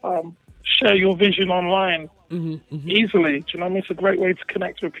share your vision online easily. Do you know what I mean? It's a great way to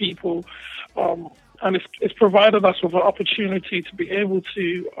connect with people, and it's provided us with an opportunity to be able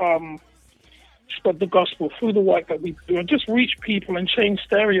to spread the gospel through the work that we do and just reach people and change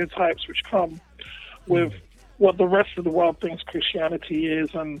stereotypes which come with what the rest of the world thinks Christianity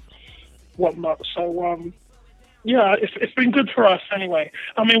is and whatnot. So it's been good for us anyway.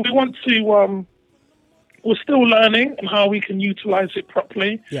 I mean, we want to we're still learning and how we can utilize it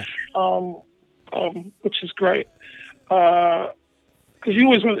properly, which is great, because you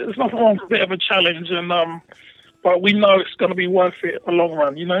always want, there's nothing wrong with a bit of a challenge, and but we know it's going to be worth it in the long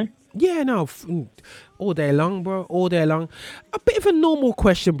run, Yeah, no, all day long, bro, all day long. A bit of a normal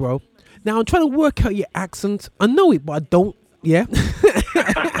question, bro. Now I'm trying to work out your accent. I know it, but I don't. Yeah.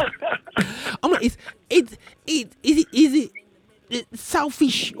 I'm like, is it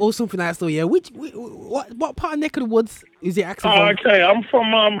selfish or something like that? So yeah, what part of neck of the woods is your accent from? Okay, I'm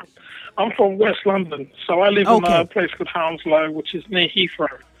from West London, so I live in a place called Hounslow, which is near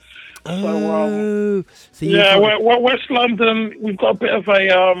Heathrow. So West London, we've got a bit of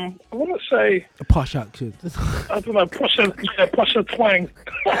a I want to say a posh accent. I don't know, posher twang.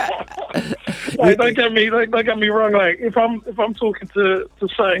 Like, don't get me wrong. Like if I'm talking to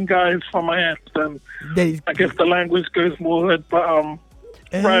certain guys from my end, then I guess the language goes more good. But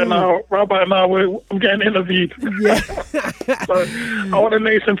right by now, I'm getting interviewed. Yeah. So I want the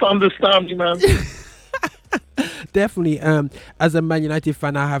nation to understand me, man. Definitely. As a Man United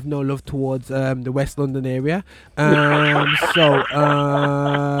fan, I have no love towards the West London area. So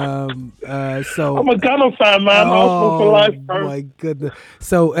I'm a Gunner fan, man. Arsenal for life, bro. My goodness.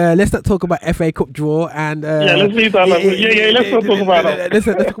 So let's not talk about FA Cup draw and let's leave that. Let's not talk about that. Let's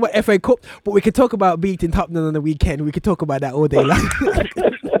talk about FA Cup, but we can talk about beating Tottenham on the weekend. We could talk about that all day long.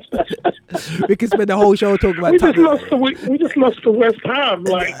 We can spend the whole show talking about Tottenham. We just lost to West Ham.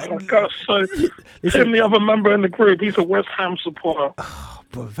 Like, oh gosh. So Tim, the other member in the group, he's a West Ham supporter.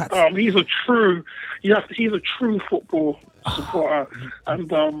 He's a true football supporter,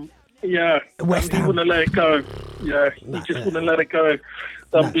 and West Ham. He wouldn't let it go. Yeah, he just wouldn't let it go.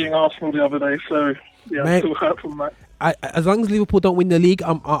 Being Arsenal the other day, so yeah, I'm still hurt from that. as long as Liverpool don't win the league,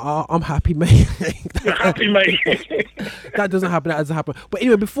 I'm happy, mate. You're happy, mate. That doesn't happen. That doesn't happen. But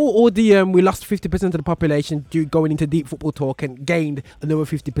anyway, before all the we lost 50% of the population going into deep football talk and gained another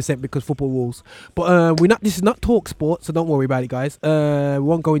 50% because football rules. But This is not talk sport, so don't worry about it, guys. We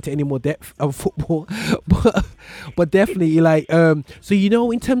won't go into any more depth of football, but definitely So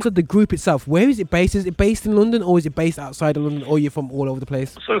in terms of the group itself, where is it based? Is it based in London or is it based outside of London, or you're from all over the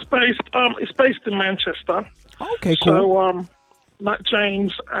place? So it's based in Manchester. Okay, cool. So Matt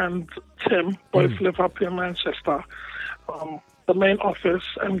James and Tim both live up in Manchester. The main office,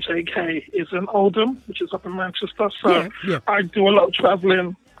 MJK, is in Oldham, which is up in Manchester. So I do a lot of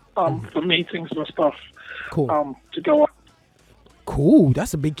travelling for meetings and stuff. Cool. To go up. Cool.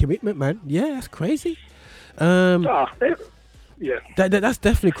 That's a big commitment, man. Yeah, that's crazy. That's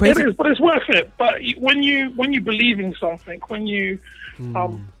definitely crazy. It is, but it's worth it. But when you believe in something, when you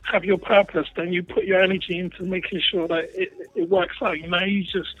have your purpose, then you put your energy into making sure that it works out.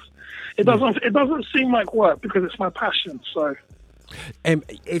 It doesn't seem like work because it's my passion. So. And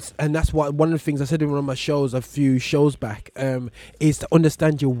that's what one of the things I said in one of my shows a few shows back is to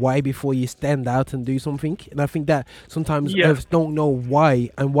understand your why before you stand out and do something. And I think that sometimes others don't know why,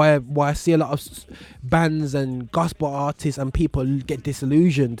 and why I see a lot of bands and gospel artists and people get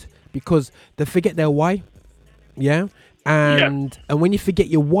disillusioned because they forget their why. And when you forget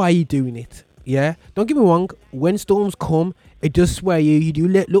your why you're doing it, don't get me wrong, when storms come it does sway you. You do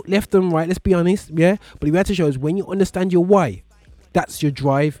look left and right, let's be honest, but the reality show is when you understand your why, that's your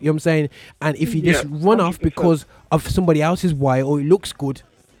drive, you know what I'm saying? And if you just run 100%. Off because of somebody else's why or it looks good,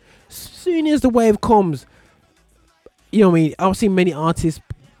 soon as the wave comes, you know what I mean? I've seen many artists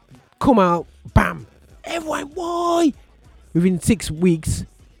come out, bam, everyone, why? Within 6 weeks,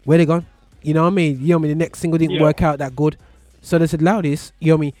 where they gone? You know what I mean? The next single didn't work out that good. So they said, Loudest, you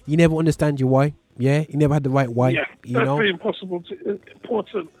know what I mean? You never understand your why. You never had the right why. Yeah, that's very important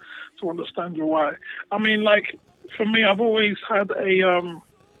to understand your why. I mean, for me, I've always had a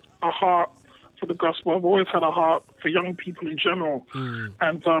heart for the gospel. I've always had a heart for young people in general.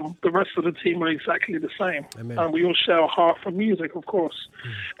 And the rest of the team are exactly the same. Amen. And we all share a heart for music, of course.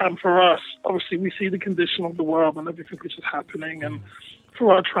 And for us, obviously, we see the condition of the world and everything which is happening. And through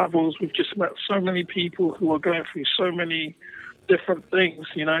our travels, we've just met so many people who are going through so many different things,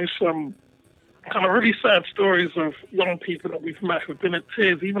 some kind of really sad stories of young people that we've met who've been in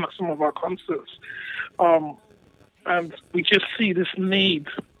tears, even at some of our concerts. And we just see this need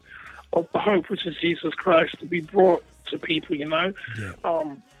of the hope, which is Jesus Christ, to be brought to people,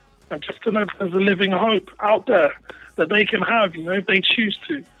 and just to know that there's a living hope out there that they can have, if they choose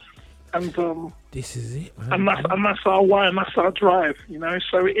to. And this is it, man. And that's our why, and that's our drive,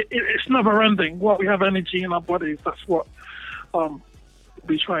 So it's never ending. While we have energy in our bodies, that's what we'll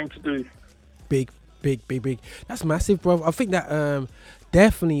be trying to do. Big. That's massive, bro. I think that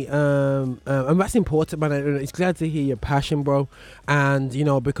definitely and that's important, man. It's glad to hear your passion, bro. And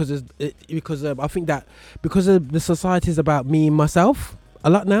because I think that because of the society is about me and myself a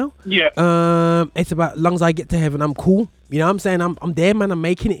lot now. It's about, as long as I get to heaven, I'm cool. You know what I'm saying? I'm there, man. I'm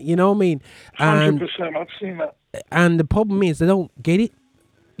making it. You know what I mean? 100%. I've seen that. And the problem is they don't get it.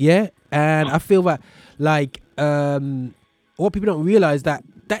 And I feel that what people don't realize that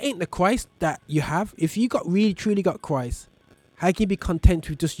ain't the Christ that you have. If you really truly got Christ, how can you be content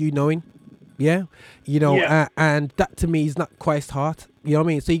with just you knowing? And that to me is not Christ's heart. You know what I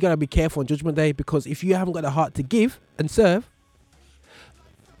mean? So you gotta be careful on Judgment Day, because if you haven't got a heart to give and serve,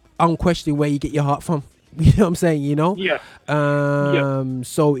 I'm questioning where you get your heart from. You know what I'm saying?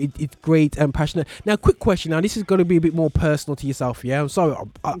 So it's great and passionate. Now, quick question. Now, this is going to be a bit more personal to yourself. I'm sorry.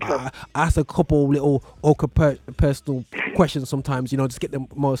 I ask a couple little awkward personal questions sometimes. Just get the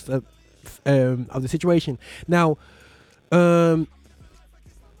most of the situation. Now, you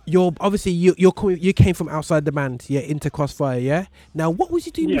came from outside the band, into Crossfya. Now, what was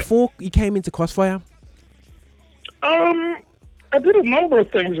you doing before you came into Crossfya? I did a number of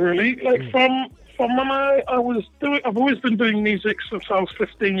things, really. From when I've always been doing music since I was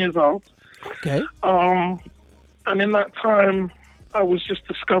 15 years old. Okay. And in that time, I was just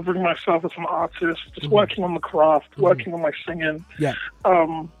discovering myself as an artist, just working on the craft, working on my singing.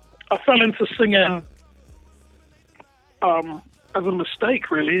 I fell into singing as a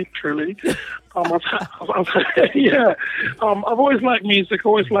mistake, really, truly. I've always liked music,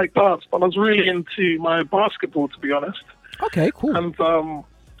 always liked dance, but I was really into my basketball, to be honest. Okay, cool. And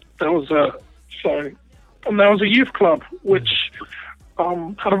there was a youth club which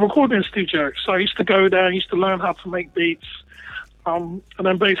had a recording studio. So I used to go there, I used to learn how to make beats. And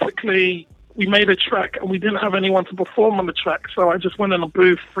then basically we made a track and we didn't have anyone to perform on the track. So I just went in a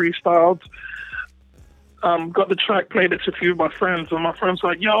booth, freestyled, got the track, played it to a few of my friends, and my friends were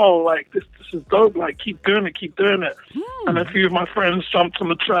like, yo, like, this is dope, like, keep doing it. And a few of my friends jumped on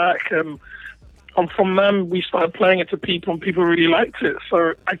the track, and from them, we started playing it to people, and people really liked it.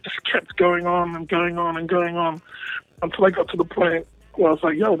 So I just kept going on until I got to the point where I was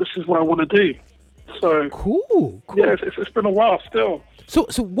like, yo, this is what I want to do. So cool. Yeah, it's been a while still. So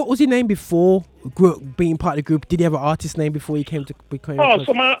what was your name before being part of the group? Did you have an artist name before you came to become?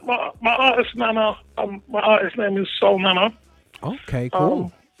 So my artist Nana, my artist name is Soul Nana. Okay,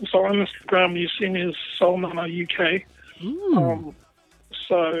 cool. So on Instagram, you see me as Soul Nana UK.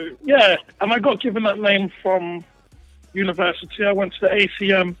 So yeah, and I got given that name from university. I went to the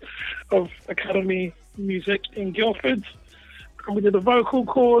ACM of Academy Music in Guildford, and we did a vocal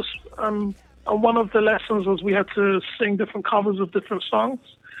course. And one of the lessons was we had to sing different covers of different songs.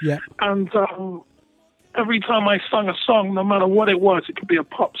 Yeah. And every time I sung a song, no matter what it was, it could be a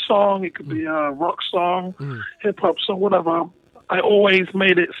pop song, it could be a rock song, hip hop song, whatever, I always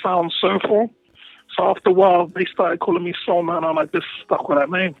made it sound soulful. So after a while, they started calling me Soul Man, and I just stuck with that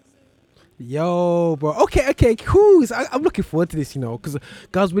name. Yo, bro. Okay, cool. So I'm looking forward to this, because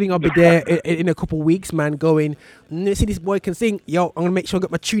God's willing, I'll be there in a couple of weeks, man, going, see this boy can sing. Yo, I'm going to make sure I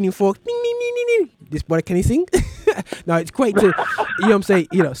got my tuning fork. Ding, ding, ding, ding, ding. This boy, can he sing? No, it's great to, you know what I'm saying?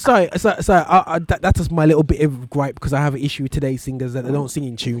 Sorry, that's just my little bit of gripe, because I have an issue with today's singers that they don't sing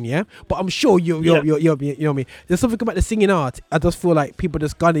in tune, yeah? But I'm sure you're you know what I mean? There's something about the singing art. I just feel like people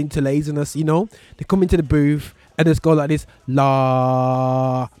just gone into laziness, They come into the booth and just go like this,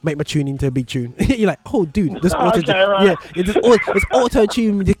 la, make my tune into a big tune. You're like, oh, dude, this it's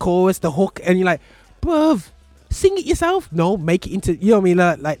auto-tune, the chorus, the hook, and you're like, bruv, sing it yourself. No, make it into, you know what I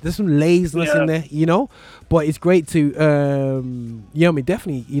mean? Like there's some laziness in there, But it's great to,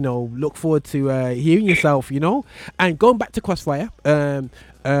 definitely, look forward to hearing yourself, And going back to Crossfya,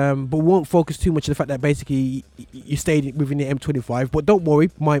 but won't focus too much on the fact that basically you stayed within the M25. But don't worry,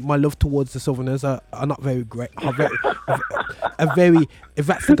 my love towards the Southerners are not very great. If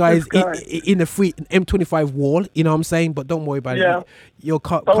that's the guys in the free M25 wall, you know what I'm saying. But don't worry about it. Your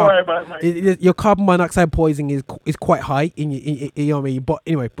your carbon monoxide poisoning is quite high in you know what I mean. But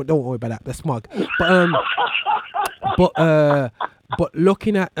anyway, but don't worry about that. That's smug. But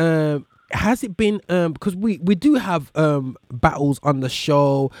looking at has it been because we do have battles on the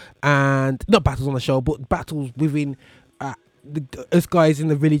show, and not battles on the show, but battles within us guys in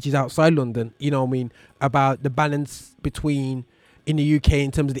the villages outside London, you know what I mean, about the balance between in the UK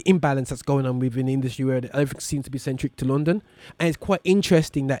in terms of the imbalance that's going on within the industry where everything seems to be centric to London. And it's quite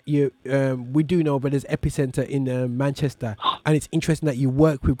interesting that we do know that there's epicenter in Manchester, and it's interesting that you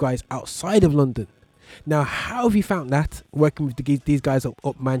work with guys outside of London. Now, how have you found that working with these guys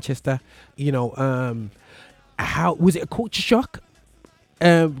up Manchester? How was it a culture shock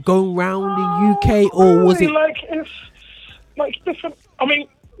going around the UK, or was it like it's like different? I mean,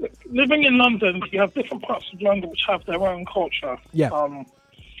 living in London, you have different parts of London which have their own culture. Yeah.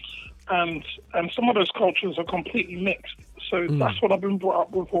 And some of those cultures are completely mixed. So that's what I've been brought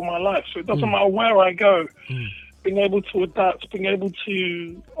up with all my life. So it doesn't matter where I go, being able to adapt, being able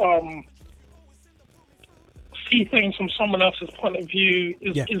to see things from someone else's point of view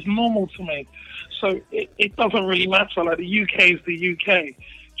is normal to me. So it doesn't really matter. Like the UK is the UK.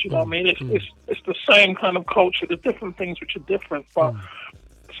 Do you know what I mean? It's the same kind of culture. There's different things which are different, but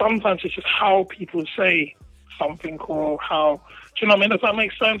sometimes it's just how people say something or how. Do you know what I mean? Does that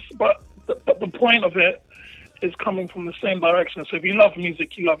make sense? But the point of it is coming from the same direction. So if you love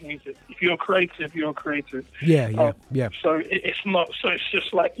music, you love music. If you're creative, you're creative. Yeah. So it's not. So it's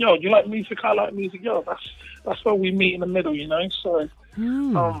just like, yo, you like music, I like music. Yo, that's where we meet in the middle, So,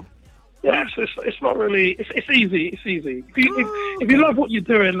 it's not really. It's easy. It's easy. If you love what you're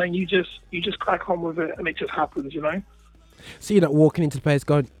doing, then you just crack on with it, and it just happens, So you're not walking into the place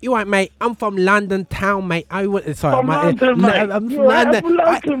going, "You right, mate? I'm from London town, mate. I'm from London, mate. I'm from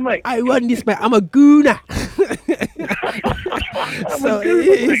London, mate. I run this, mate. I'm a Guvna."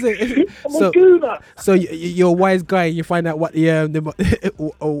 So you're a wise guy. You find out what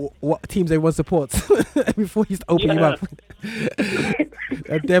what teams everyone supports before you open your mouth.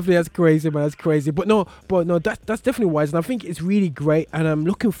 Definitely, that's crazy, man. That's crazy. But no, that's definitely wise, and I think it's really great. And I'm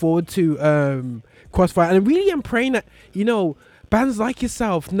looking forward to Crossfya, and I really am praying that bands like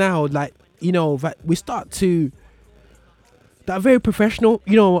yourself now, like that we start to that are very professional.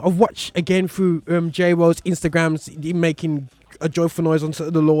 I've watched again through J-Ro's Instagrams, him making a joyful noise unto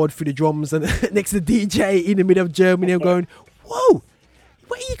the Lord through the drums, and next to the DJ in the middle of Germany. I'm going, whoa,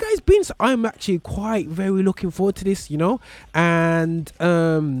 where you guys been? So I'm actually quite very looking forward to this, and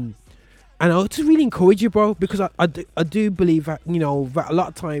I'll just really encourage you, bro, because I do believe that that a lot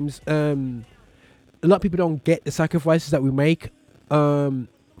of times a lot of people don't get the sacrifices that we make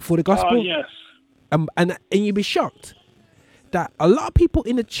for the gospel. Yes. And you'd be shocked that a lot of people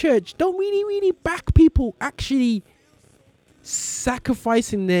in the church don't really back people actually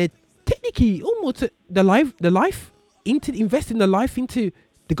sacrificing their technically almost the life into investing their life into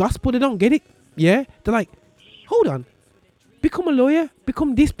the gospel. They don't get it. Yeah, they're like, hold on, become a lawyer,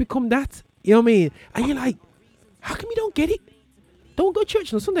 become this, become that. You know what I mean? And you're like, how come you don't get it? Don't go to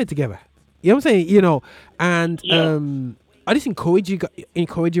church on Sunday together. You know what I'm saying? You know, and I just encourage you,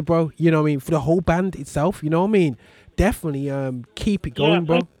 bro. You know what I mean? For the whole band itself. You know what I mean? Definitely keep it going,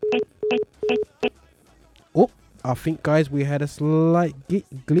 bro. Oh, I think, guys, we had a slight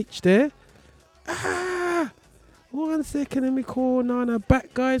glitch there. 1 second, let me call Nana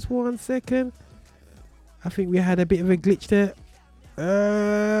back, guys. 1 second. I think we had a bit of a glitch there.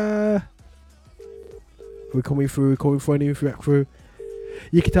 We're coming through, through.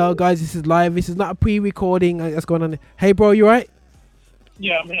 You can tell, guys, this is live. This is not a pre-recording that's going on. Hey, bro, you right?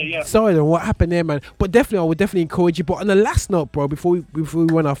 Yeah, I'm here, yeah. Sorry, then, what happened there, man? But definitely, I would definitely encourage you. But on the last note, bro, before we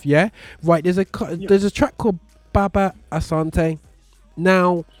run off, yeah? Right, there's a track called Baba Asante.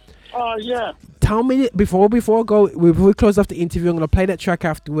 Now... yeah. Tell me before we close off the interview, I'm gonna play that track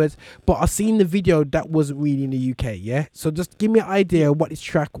afterwards. But I seen the video that wasn't really in the UK, yeah. So just give me an idea of what this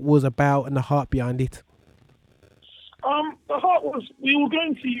track was about and the heart behind it. The heart was we were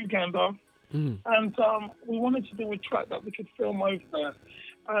going to Uganda, and we wanted to do a track that we could film over there.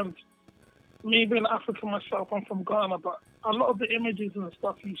 And me being African myself, I'm from Ghana, but a lot of the images and the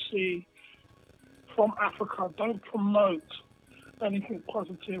stuff you see from Africa don't promote anything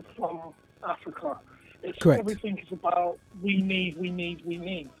positive from Africa. It's correct. Everything is about we need.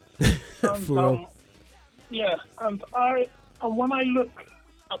 And, yeah, and when I look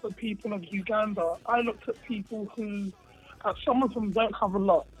at the people of Uganda, I looked at people who, some of them don't have a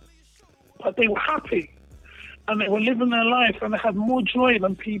lot, but they were happy and they were living their life and they had more joy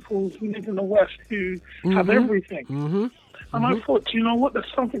than people who live in the West who have everything. And I thought, you know what,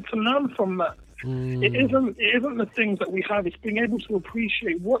 there's something to learn from that. It isn't the things that we have, it's being able to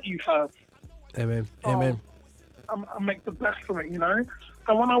appreciate what you have. Amen. And make the best of it, you know.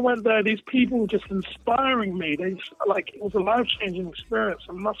 And when I went there, these people were just inspiring me. It was a life-changing experience,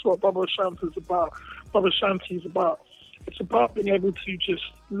 and that's what Baba Asante is about. Baba Asante is about. It's about being able to just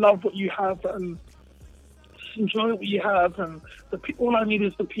love what you have and enjoy what you have. And all I need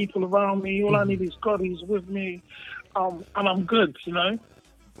is the people around me. All I need is God who's with me, and I'm good, you know.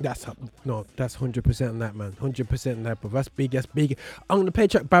 That's 100% on that, man. 100% on that, bro. That's big. I'm gonna play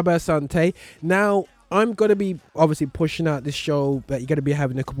track Baba Asante. Now I'm gonna be obviously pushing out this show that you're gonna be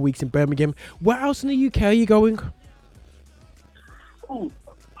having a couple of weeks in Birmingham. Where else in the UK are you going? Oh,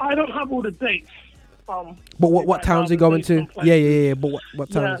 I don't have all the dates. But what towns are you going to? Yeah. But what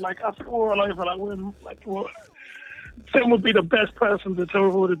towns? Yeah, like I think we're all over. Tim would be the best person to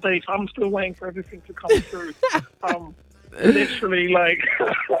tell all the dates. I'm still waiting for everything to come through. Literally,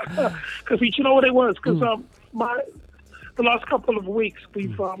 because you know what it was? Because the last couple of weeks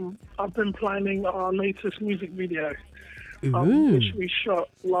I've been planning our latest music video, which we shot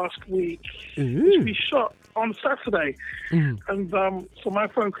last week, which we shot on Saturday, and so my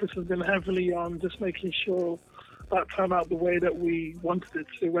focus has been heavily on just making sure that turned out the way that we wanted it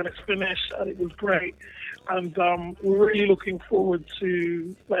to when it's finished, and it was great. And we're really looking forward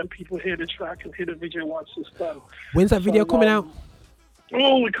to letting people hear the track and hear the video once it's done. When's that video coming out?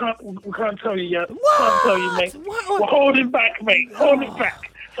 Oh, we can't tell you yet. What? Can't tell you, mate. We're holding back, mate. Holding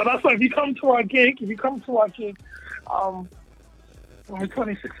back. So that's why if you come to our gig, on the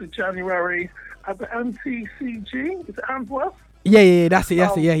 26th of January at the MTCG, is it Antwerp? Yeah, that's it.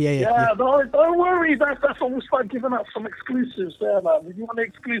 Yeah. Yeah, don't worry. That's when we'll start giving up some exclusives there, man. If you want the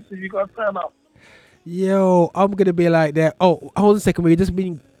exclusive, you got to turn up. Yo, I'm going to be like that. Oh, hold on a second. We've just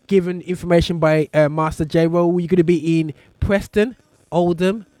been given information by Master J-Ro. You're going to be in Preston,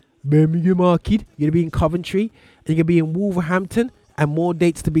 Oldham, Birmingham Market. You're going to be in Coventry. And you're going to be in Wolverhampton. And more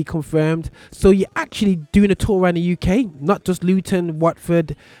dates to be confirmed. So you're actually doing a tour around the UK, not just Luton,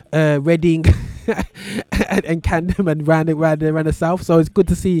 Watford, Reading, and Camden, and around the south. So it's good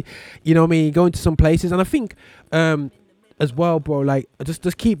to see, you know what I mean, going to some places. And I think as well, bro, like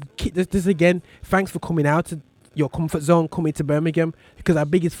just keep this again. Thanks for coming out of your comfort zone, coming to Birmingham, because our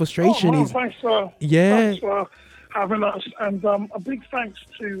biggest frustration is thanks for having us, and a big thanks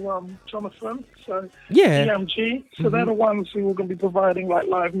to Jonathan, EMG. So they're the ones who are going to be providing like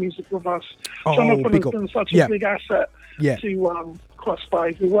live music with us. Jonathan has been such a big asset to Crossfya.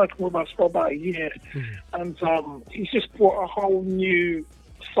 He's been working with us for about a year, and he's just brought a whole new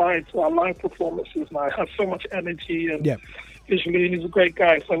side to our live performances now. It has so much energy, and visually, and he's a great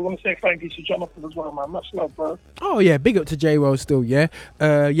guy. So I want to say thank you to Jonathan as well, man. Much love, bro. Oh yeah, big up to J-Roll still, yeah.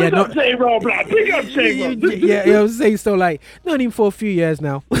 Big up J-Roll, blood. Big up J-Roll. Yeah, I was saying still, like, known him for a few years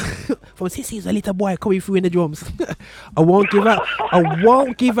now. From since he's a little boy coming through in the drums. I won't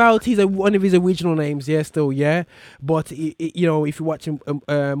give out one of his original names, yeah, still, yeah. But you know, if you're watching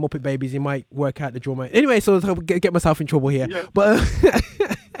Muppet Babies, you might work out the drummer. Anyway, so I'll get myself in trouble here. Yeah. But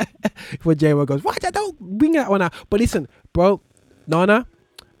when J-Roll goes, what? I don't bring that one out. But listen, bro, Nana,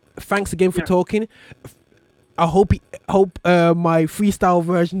 thanks again for talking. I hope my freestyle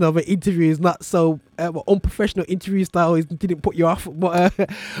version of an interview is not so unprofessional interview style. Didn't put you off, but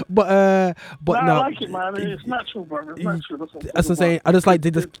no. I like it, man. It's natural, bro. It's natural. That's what I'm saying. I just like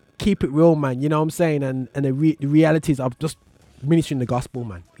to just keep it real, man. You know what I'm saying? And the realities of just ministering the gospel,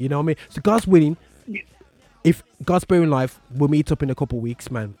 man. You know what I mean? So God's willing. If God's sparing life, we'll meet up in a couple of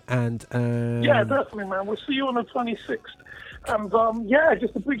weeks, man. And yeah, definitely, man. We'll see you on the 26th. And yeah,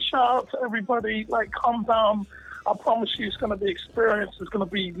 just a big shout out to everybody. Like, come down. I promise you, it's going to be experience. There's going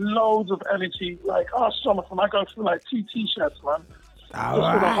to be loads of energy. Like, ask Jonathan. I go through like 2 t-shirts, man. All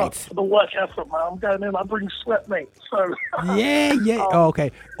right. For the work effort, man. I'm going in. I bring sweat, mate. So yeah.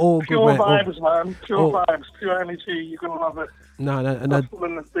 Okay. All pure good, man. Vibes, man. Pure vibes, pure energy. You're gonna love it. No, in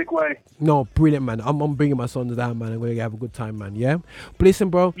a big way. No, brilliant, man. I'm bringing my sons down, man. I'm gonna have a good time, man. Yeah. But listen,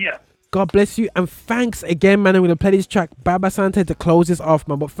 bro. Yeah. God bless you, and thanks again, man. I'm gonna play this track by Asante to close this off,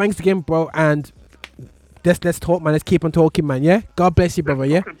 man. But thanks again, bro, and let's talk, man. Let's keep on talking, man. Yeah. God bless you, brother.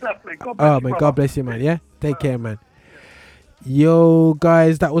 Yeah. Definitely. God bless you, man. God bless you, man. Yeah. Take care, man. Yo,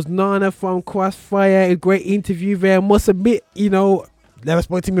 guys, that was Nana from Crossfya. A great interview there. Must admit, you know, never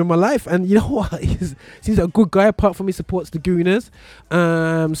spoke to him in my life, and you know what? He's a good guy. Apart from he supports the Gunners,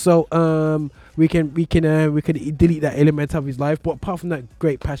 we can delete that element of his life. But apart from that,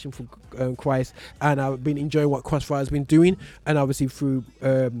 great passion for Christ, and I've been enjoying what Crossfya has been doing, and obviously through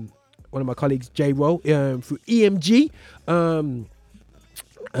one of my colleagues, J-Roll, through EMG.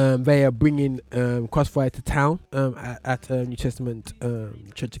 They are bringing Crossfya to town at New Testament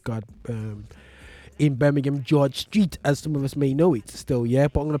Church of God in Birmingham, George Street, as some of us may know it still, yeah.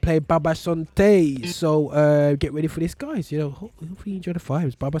 But I'm going to play Asante, so get ready for this, guys. You know, hopefully you enjoy the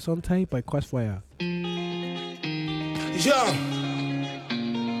vibes. Asante by Crossfya. Yo,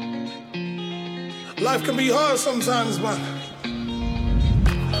 life can be hard sometimes, but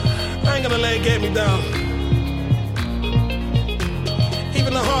I ain't gonna let it get me down.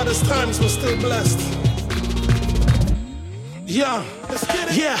 Even the hardest times we're still blessed. Yeah,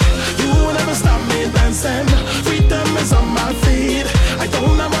 yeah, you will never stop me dancing. Freedom is on my feet. I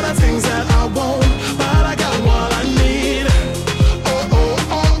don't have all the things that I want, but I got what I need. Oh, oh,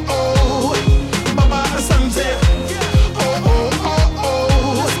 oh, oh, Baba Asante. Oh, oh,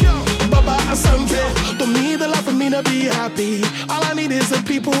 oh, oh, Baba Asante. Don't need a lot for me to be happy. All I need is the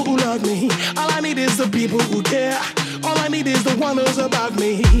people who love me. All I need is the people who care. All I need is the one who's about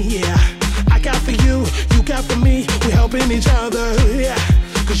me, yeah. I got for you, you got for me, we're helping each other, yeah.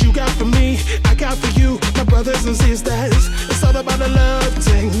 Cause you got for me, I got for you, my brothers and sisters. It's all about the love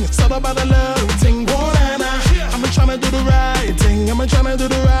thing, it's all about the love thing, I'm trying to do the right thing, I'm trying to do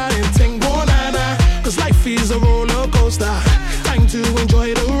the right thing, cause life is a roller coaster, time to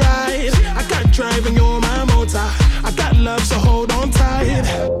enjoy the ride. I got driving, you're my motor, I got love, so hold on tight.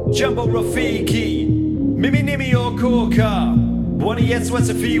 Jumbo Rafiki, Mimi Nimi Okoka, Bwani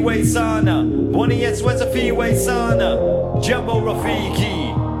Yetswetsa Fiwe Sana, Bwani Yetswetsa Fiwe Sana, Jumbo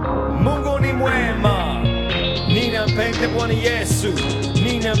Rafiki, Mungo ni Mwema, Nina Pende Bwani Yesu,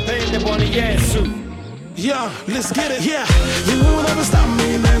 Nina Pende Bwani Yesu. Yeah, let's get it, yeah. You will never stop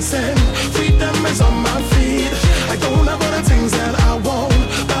me dancing. Freedom is on my feet. I don't have all the things that I want,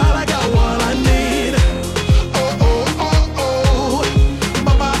 but I got what I need. Oh, oh, oh, oh,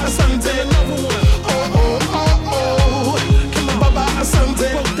 Baba Asante. Oh, oh, oh, oh, come on, Baba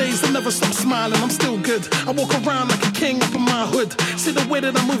Asante. Broke days, I never stop smiling, I'm still good. I walk around like a king up in my hood. See the way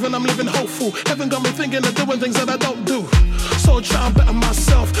that I'm moving, I'm living hopeful. Heaven got me thinking of doing things that I don't do. So I try to better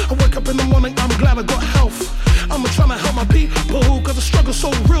myself. I wake up in the morning, I'm glad I got health. I'm trying to help my people, cause the struggle's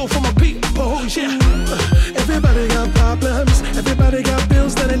so real for my people, yeah. Everybody got problems, everybody got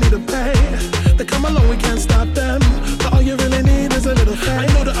bills that they need to pay. They come along, we can't stop them, but all you really need is a little faith. I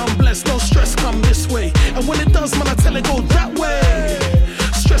know that I'm blessed, no stress come this way. And when it does, man, I tell it go that way.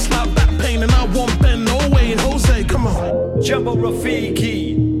 Stress like back pain and I won't bend no way. Jose, come on. Jumbo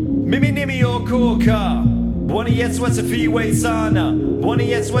Rafiki, Mimi Nimi Okoka, Bwani Yetswetsa Fiwe Sana, Bwani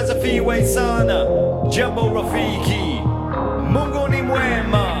Yetswetsa Fiwe Sana, Jumbo Rafiki, Mungu ni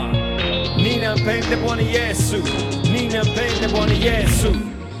Mwema, Nina Pende Bwani Yesu, Nina Pende Bwani Yesu.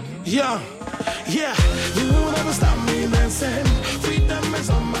 Yeah, yeah, you will never stop me dancing.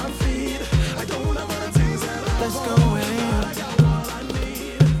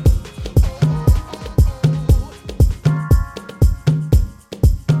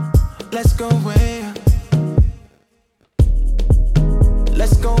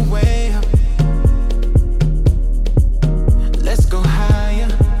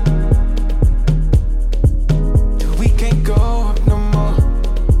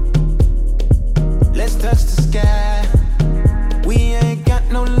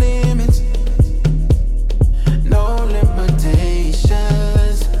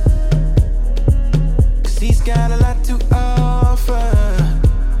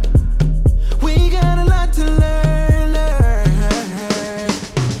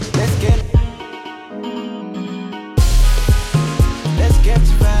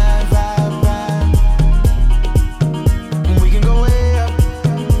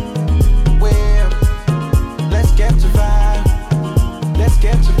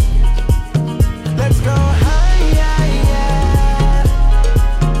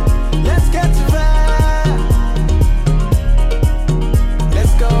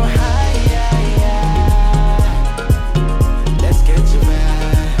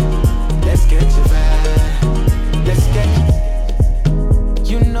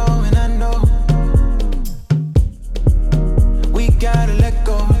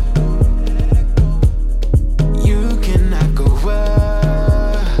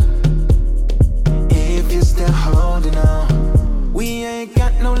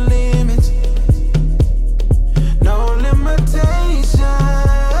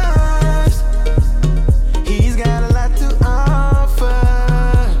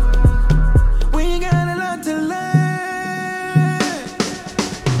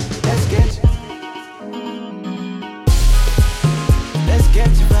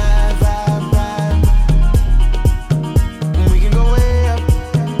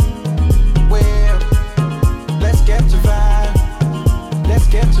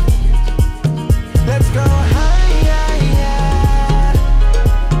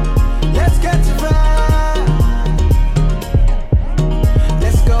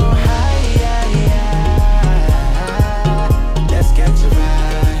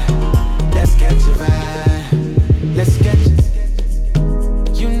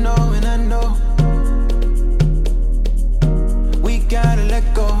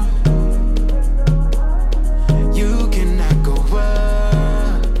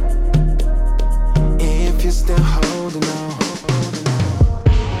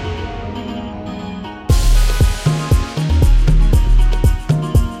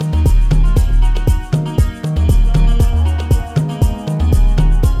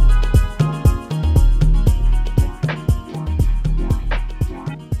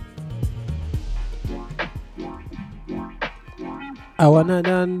 I wanna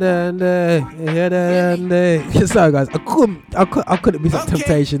dun. Sorry guys, I couldn't miss that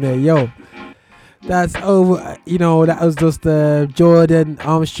temptation there, yo. That's over. You know, that was just Jor'dan,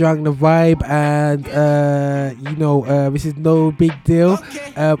 Armstrong, the vibe, and this is no big deal.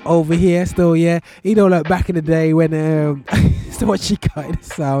 Over here, still, yeah. You know, like back in the day when so what she kind of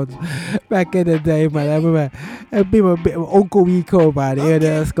sounds. Back in the day, man. I remember being a bit of Uncle Rico about it.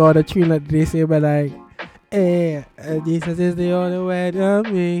 It's got a tune like this, yeah, but like. Jesus is the only way to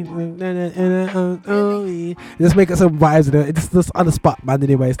me. Just make some vibes, you know. It's just on the spot, man.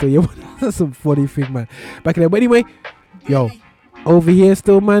 Anyway, still, yeah, that's some funny thing, man. Back in there, but anyway, yo, over here,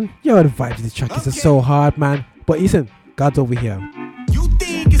 still, man. Yo, the vibes of this track is just so hard, man. But listen, God's over here. You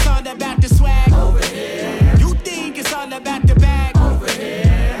think it's all about the swag over here? You think it's all about the bag over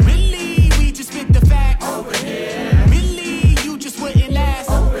here? Really, we just spit the facts over here. Really, you just wouldn't last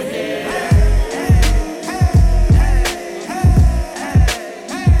over here.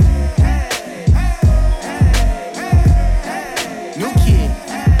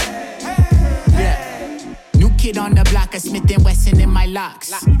 Kid on the block, a Smith & Wesson in my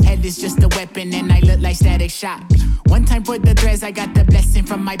locks. Head is just a weapon and I look like Static Shock. One time for the threads, I got the blessing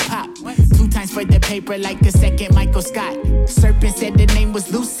from my pop. 2 times for the paper, like a second Michael Scott. Serpent said the name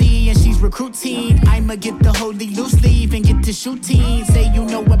was Lucy and she's recruiting. I'ma get the holy loose leaf and get to shooting. Say you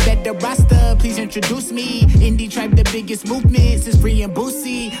know a better roster, please introduce me. Indie tribe, the biggest movements is Bree and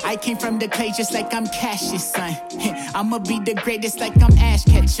Boosie. I came from the clay just like I'm Cassius, son. I'ma be the greatest like I'm Ash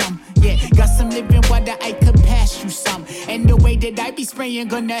Ketchum. Yeah, got some living water, I could pass you some. And the way that I be spraying,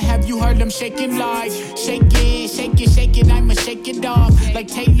 gonna have you Harlem shaking like. Shake it, shake it, shake it, I'ma shake it off. Like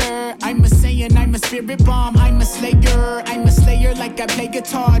Taylor, I'm a saying, I'm a spirit bomb. I'm a slayer like I play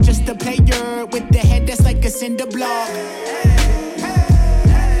guitar. Just a player with the head that's like a cinder block.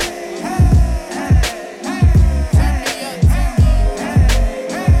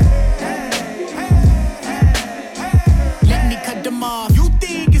 Let me cut them off. You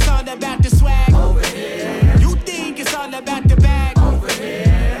think it's all about the swag over here? You think it's all about the bag over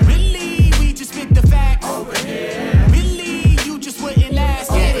here? Really, we just spit the facts over here. Really, you just wouldn't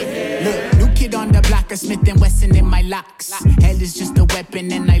last. Get it? Look, new kid on the block, a Smith & Wesson in my locks. Head is just a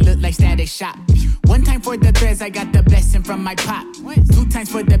weapon and I look like Static Shock. 1 time for the threads, I got the blessing from my pop. 2 times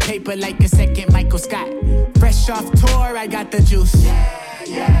for the paper, like a second Michael Scott. Fresh off tour, I got the juice.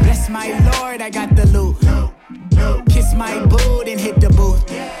 Bless my Lord, I got the loot. Kiss my boot and hit the booth.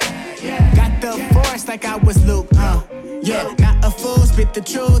 Got the force like I was Luke. Yeah, not a fool, spit the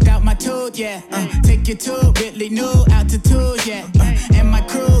truth out my tooth. Yeah, take you to really new altitude. Yeah, and my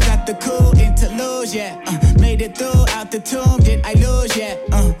crew got the cool interlude. Yeah, made it through out the tomb. Did I lose? Yeah,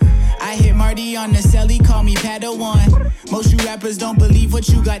 I hit Marty on the celly, call me Padawan. Most you rappers don't believe what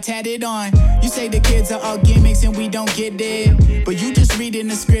you got tatted on. You say the kids are all gimmicks and we don't get it, but you just reading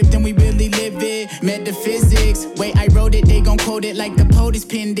the script and we really live it. Metaphysics, way I wrote it, they gon' quote it like the POTUS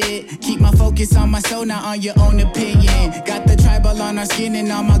pinned it. Keep my focus on my soul, not on your own opinion. Got the tribal on our skin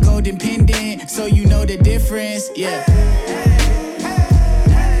and on my golden pendant, so you know the difference, yeah.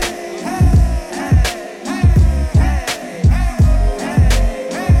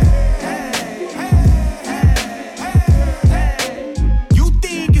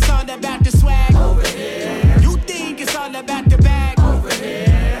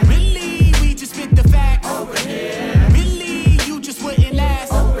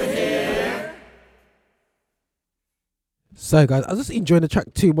 Sorry guys, I was just enjoying the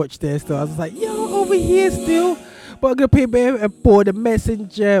track too much there still. I was like, yo, over here still. But I'm going to play a bit of For the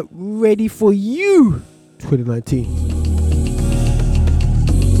Messenger, Ready For You 2019.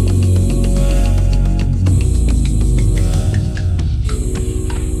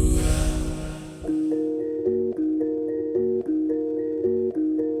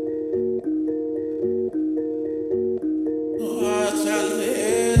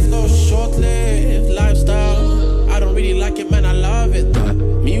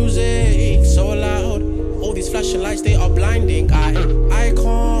 Flashing lights, they are blinding. I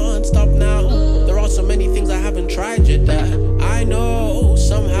can't stop now. There are so many things I haven't tried yet that I know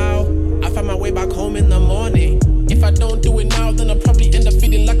somehow I find my way back home in the morning. If I don't do it now, then I'll probably end up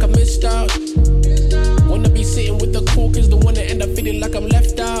feeling like I missed out. Wanna be sitting with the cool kids, don't wanna end up feeling like I'm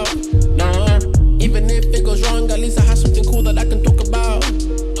left out. Nah, even if it goes wrong, at least I have something cool that I can talk about.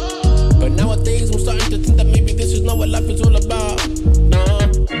 But nowadays I'm starting to think that maybe this is not what life is all about. Nah.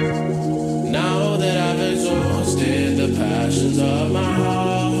 Now that I've exhausted the passions of my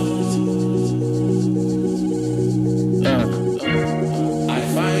heart, I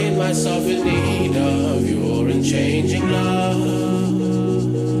find myself in need of your unchanging love.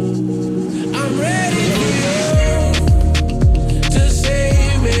 I'm ready for you to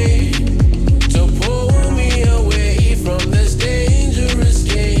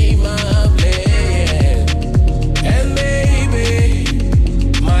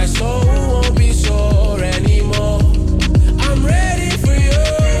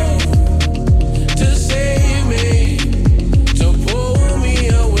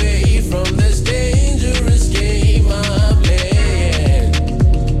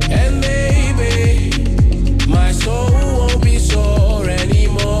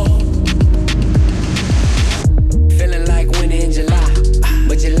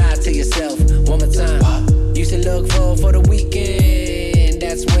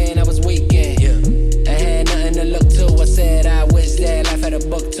write a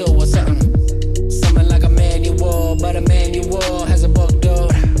book too or something. Something like a manual, but a manual has a book,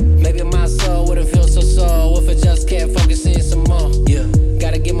 dude. Maybe my soul wouldn't feel so sore if I just kept focusing some more. Yeah.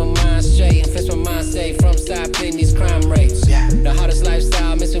 Gotta get my mind straight and fix my mind safe from stopping these crime rates. Yeah. The hardest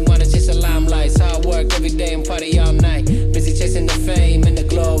lifestyle makes me wanna chase the limelights. Hard work every day and party all night. Busy chasing the fame and the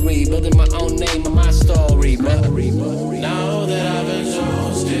glory, building my own name and my story. But now that I've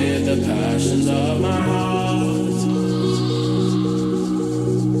exhausted the passions of my heart,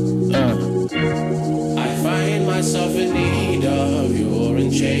 I find myself in need of your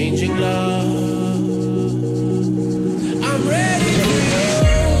unchanging love. I'm ready for you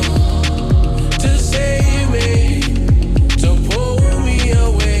to save me, to pull me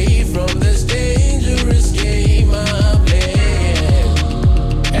away from this dangerous game I'm playing.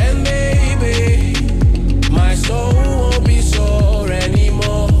 And maybe my soul won't be sore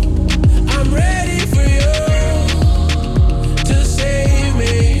anymore. I'm ready for you to save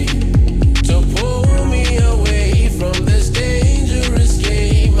me, to pull me away from this dangerous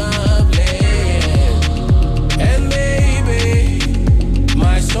game I'm playing. And maybe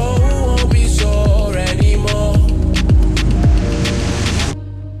my soul won't be sore anymore.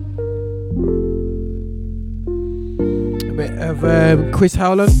 A bit of Chris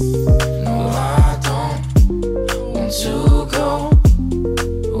Howland. No, I don't want to go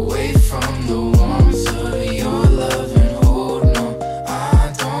away from the warmth of your love and hold. No, I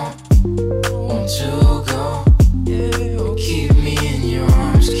don't want to go. Keep me in your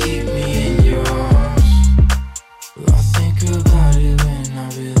arms, keep me in your arms. Well, I think about it when I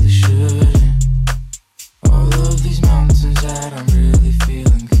really shouldn't. All of these mountains that I'm really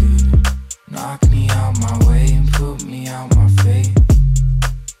feeling could knock me out my way and put me out my fate.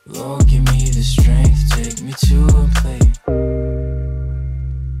 Lord, give me the strength, take me to a place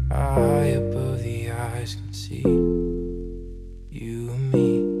high above the eyes can see you and me.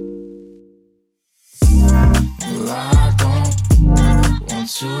 Well, I don't want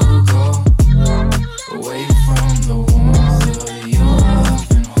to go away from the warmth of your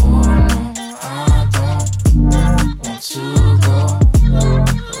love and hold. No, I don't want to go.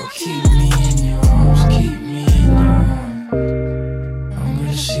 Oh, keep me in your arms, keep me in your arms. I'm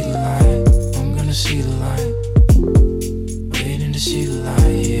gonna see the light, I'm gonna see the light. Waiting to see the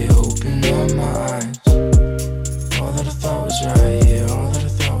light, yeah, open up my eyes. All that I thought was right, yeah, all that I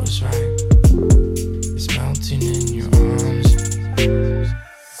thought was right. It's melting in your arms.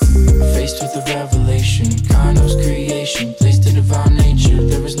 Faced with a revelation, Kano's creation, placed to divine nature,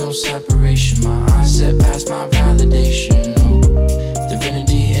 there is no separation. My eyes set past my validation, no.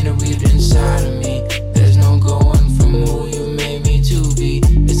 Divinity interweaved inside of me. There's no going from who you made me to be.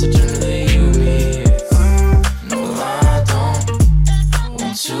 It's eternally you, me. No, I don't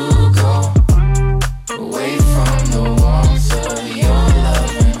want to go away from the warmth of your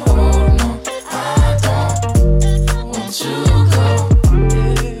love and hold. No, I don't want to go.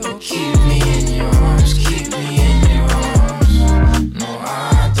 Keep me in your arms, keep me in your arms. No,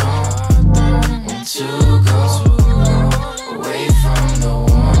 I don't want to go away from the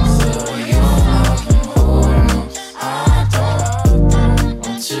warmth of your love and hold. No, I don't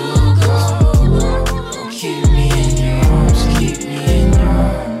want to go. Keep me in your arms, keep me in your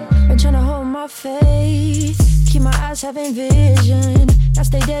arms. I'm trying to hold my faith, keep my eyes having vision. Not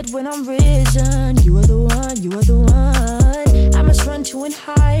stay dead when I'm risen. You are the one, you are the one. I must run to and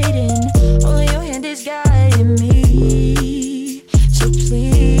hiding. Only your hand is guiding me. So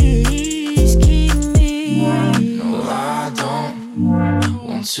please keep me. No, I don't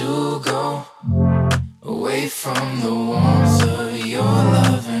want to go away from the warmth of your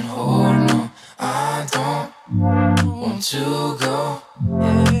love and hold. No, I don't want to go.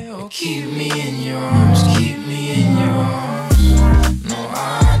 Keep me in your arms, keep me in your arms. No,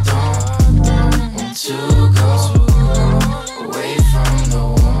 I don't want to go away from the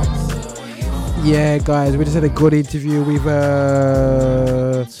warmth of your. Yeah, guys, we just had a good interview with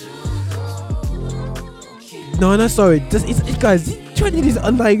no, sorry. It's guys, trying to do this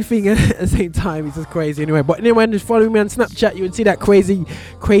underlying thing at the same time. It's just crazy. Anyway, but anyway, just follow me on Snapchat. You would see that crazy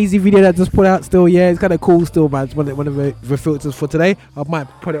video that I just put out. Still, yeah, it's kind of cool. Still, man, it's one of the filters for today. I might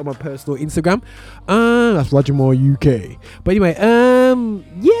put it on my personal Instagram. That's Roger Moore UK. But anyway,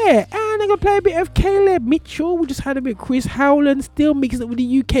 yeah, and I'm gonna play a bit of Kaleb Mitchell. We just had a bit of Chris Howland. Still mixing it with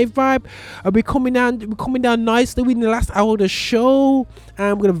the UK vibe. We're coming down nicely within the last hour of the show.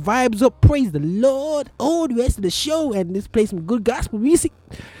 And we're gonna vibes up. Praise the Lord. All the rest of the show, and let's play some good gospel music.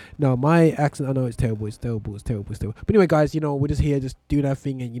 No, my accent, I know it's terrible. But anyway, guys, we're just here, just doing our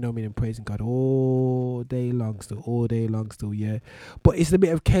thing, and and praising God all day long still, yeah. But it's a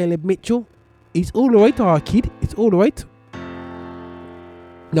bit of Kaleb Mitchell. It's all right, our kid. It's all right.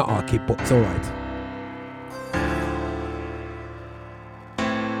 Not Arcade, but it's alright.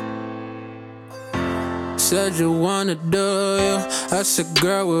 Said you wanna do you, I said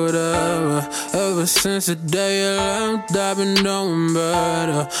girl whatever. Ever since the day you left, I've been doing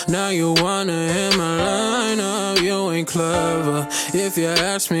better. Now you wanna hit my line up, you ain't clever. If you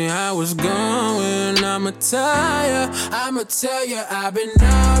ask me how it's going, I'ma tell you I've been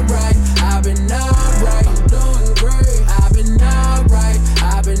alright, I've been alright. I'm doing great, I've been alright,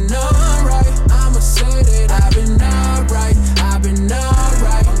 I've been alright. I'ma say that I've been alright, I've been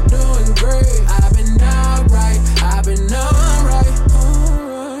alright. I'm doing great, I've been alright, I've been alright,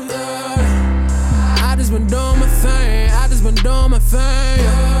 yeah. I just been doing my thing, I just been doing my thing,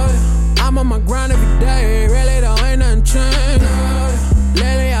 yeah. I'm on my grind every day, really though ain't nothing changed, yeah.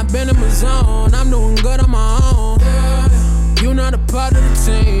 Lately I've been in my zone, I'm doing good on my own, yeah. You not a part of the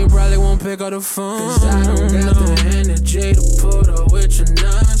team, probably won't pick up the phone. Cause I don't got the energy to put up with your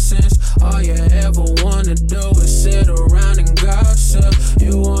nonsense. All you ever wanna do is sit around and gossip.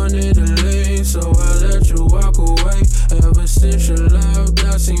 You wanted to leave, so I let you walk away. Ever since you left,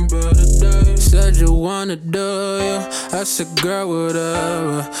 I seen better days. Said you wanna do you, I said girl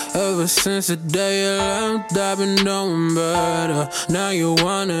whatever. Ever since the day you left, I've been doing better. Now you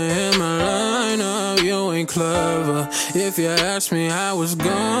wanna hit my line up, you ain't clever. If you ask me how it's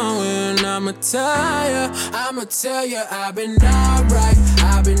going, I'ma tell you I've been alright,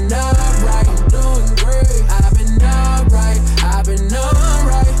 I've been alright. I'm doing great, I've been alright, I've been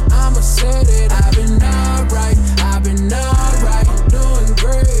alright. I'ma say that I've been alright, I've been alright. I'm doing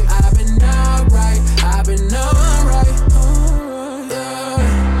great, I've been alright, I've been alright,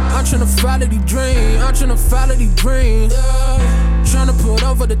 yeah. I'm tryna follow the dream, I'm tryna follow the dream, yeah. Tryna put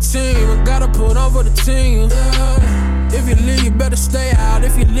over the team, I gotta put over the team, yeah. If you leave, you better stay out.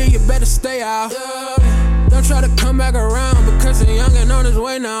 If you leave, you better stay out, yeah. Don't try to come back around because the young and on his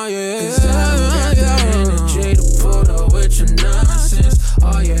way now, yeah. Cause I don't got the energy to put up with your nonsense.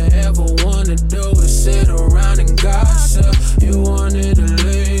 All you ever wanna do is sit around and gossip. You wanted to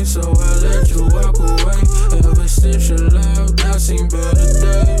leave, so I let you walk away. Ever since you left, I seen better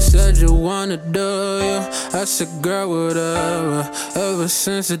days. Said you wanna do you, I said girl whatever. Ever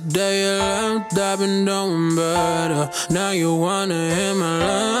since the day you left, I've been doing better. Now you wanna hit my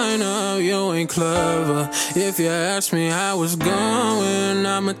line up, you ain't clever. If you ask me how it's going,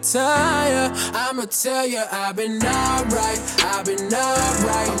 I'ma tell you I've been alright, I've been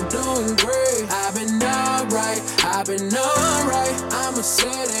alright. I'm doing great, I've been alright, I've been alright. I'ma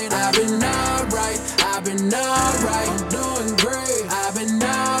say that I've been alright, I've been alright. I'm doing great, I've been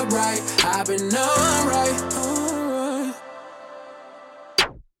alright, I've been alright, alright.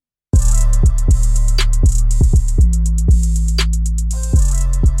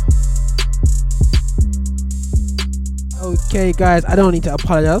 Okay, guys, I don't need to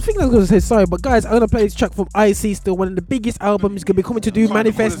apologize. I think I was going to say sorry, but guys, I'm going to play this track from Icie, still one of the biggest albums. Going to be coming to do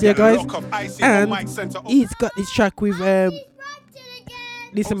Manifest here, guys. And he's got this track with,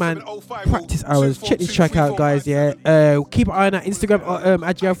 listen, man, Practice Hours. Check this track out, guys, yeah. Keep an eye on our Instagram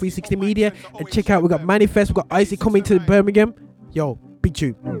at GR360 Media. And check out, we got Manifest, we got Icie coming to Birmingham. Yo, big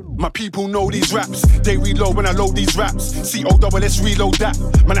tune. My people know these raps. They reload when I load these raps. COSS reload that.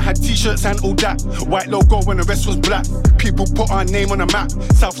 Man, I had t-shirts and all that. White logo when the rest was black. People put our name on the map.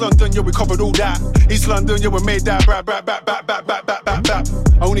 South London, yeah, we covered all that. East London, yeah, we made that. Back.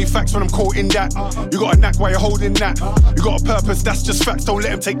 Only facts when I'm caught in that. You got a knack while you're holding that. You got a purpose, that's just facts. Don't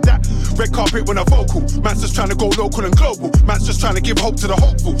let him take that. Red carpet when I vocal. Man's just trying to go local and global. Man's just trying to give hope to the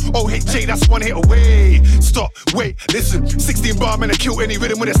hopeful. OHJ, that's one hit away. Stop, wait, listen. 16 bar, man, I kill any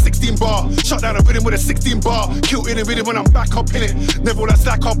rhythm with a 16 bar. Shut down a rhythm with a 16 bar. Kill any rhythm when I'm back up in it. Never that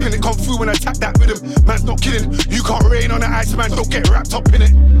stack up in it. Come through when I attack that rhythm. Man's not kidding. You can't rain on the ice, man. Don't get wrapped up in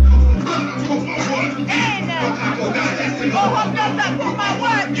it. I put my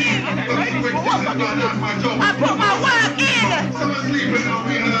work in.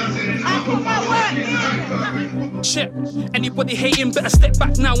 I put my work in. Shit, anybody hating better step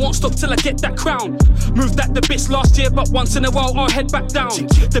back now. Won't stop till I get that crown. Moved that the bits last year, but once in a while I'll head back down.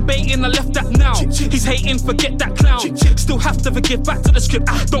 Debating, I left that now. He's hating, forget that clown. Still have to forgive, back to the script.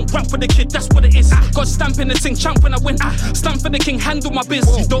 Don't rap for the kid, that's what it is. God stamping the thing, champ when I win. Stamp for the king, handle my biz.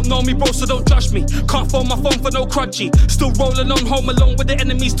 You don't know me, bro, so don't judge me. Can't phone my phone for no crudgy. Still rolling on home alone with the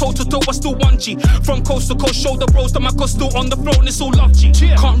enemies, toe to toe, I still 1G. From coast to coast, shoulder bros, that my God still on the throne, it's all love G.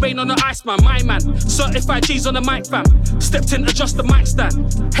 Can't rain on the ice, man, my man. Certified G's on the mic, fam. Stepped in, adjust the mic stand.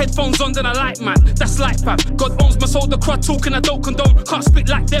 Headphones on, then I like, man. That's light, fam. God owns my soul, the crowd talking, I don't condone. Can't spit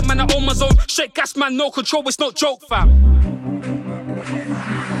like them, man, I own my zone. Shake gas, man, no control, it's not joke, fam.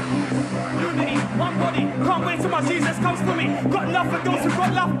 Unity, one body, can't wait to my Jesus comes for me. Got love for those who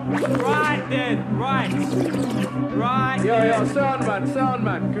got love. Right then, right. Yo, sound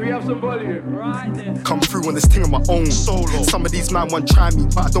man. Can we have some volume? Right then. Come through on this thing on my own. Solo. Some of these man want try me,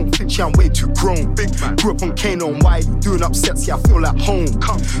 but I don't think I'm way too grown. Big man. Grew up on Kano and Wiley, doing upsets, yeah, I feel at home.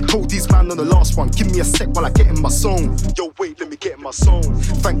 Told these man on the last one, give me a sec while I get in my zone. Yo, wait, let me get in my zone.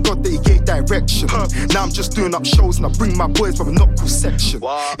 Thank God that he gave direction. Now I'm just doing up shows and I bring my boys from a not cool section.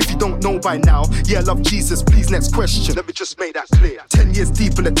 If you don't know by now, yeah, I love Jesus, please next question. Let me just make that clear. 10 years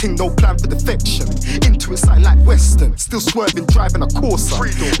deep in the thing, no plan for defection. Into it, something like Western. Still swerving, driving a Corsa.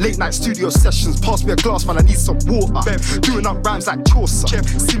 Late night studio sessions, pass me a glass, man, I need some water. Doing up rhymes like Chaucer.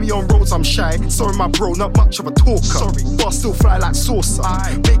 See me on roads, I'm shy. Sorry, my bro, not much of a talker. Sorry, but I still fly like saucer.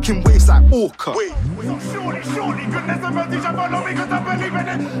 Making waves like Orca. Surely, goodness and mercy shall follow me, cause I believe in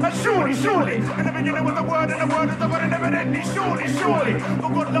it. And surely, in the beginning was the word, and the word is the word, and never ending. Surely. For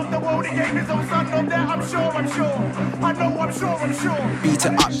God loved the world, he gave his own son. Of that, I'm sure. I'm sure. Beat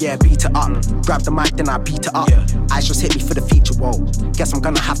it up, yeah, beat it up. Grab the mic, then I beat it up. Eyes just hit me for the feature, whoa. Guess I'm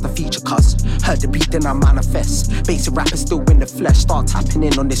gonna have to feature, cuz. Heard the beat, then I manifest. Basic rappers still in the flesh. Start tapping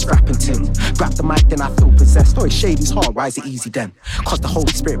in on this rapping thing. Grab the mic, then I feel possessed. Oh, it's Shadey's hard, why is it easy then? Cause the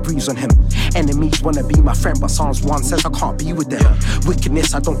Holy Spirit breathes on him. Enemies wanna be my friend, but Psalms 1 says I can't be with them.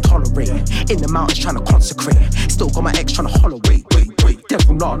 Wickedness I don't tolerate. In the mountains trying to consecrate. Still got my ex trying to holler, wait.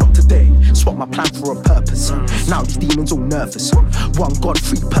 Devil, nah, not today. Swap my plan for a purpose. Now these demons all nervous. One God,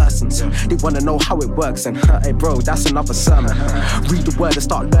 3 persons. They wanna know how it works, and hey bro, that's another sermon. Read the word and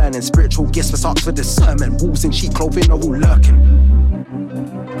start learning. Spiritual gifts for arts for discernment. Wolves in sheep clothing are all lurking.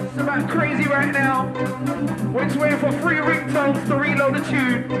 It's about crazy right now. We're just waiting for 3 ringtones to reload the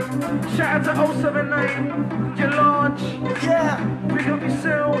tune. Shout out to 079, you're large. Yeah, pick up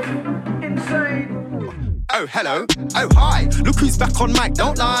yourself, insane. Oh, hello. Oh, hi. Look who's back on mic,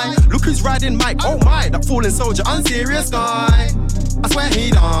 don't lie. Look who's riding mic. Oh, my. That fallen soldier, unserious guy. I swear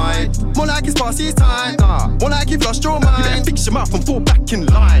he died. More like his past his time. More like you've lost your mind. You better fix your mouth and fall back in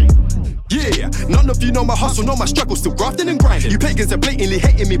line. Yeah, none of you know my hustle, know my struggle, still grafting and grinding. You pagans are blatantly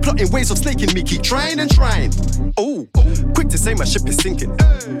hating me, plotting ways of snaking me, keep trying and trying. Oh, quick to say my ship is sinking.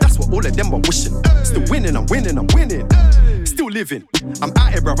 That's what all of them are wishing. Still winning, I'm winning. Still living, I'm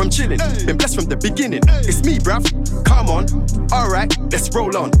out here, bruv, I'm chilling. Been blessed from the beginning. It's me, bruv, come on. Alright, let's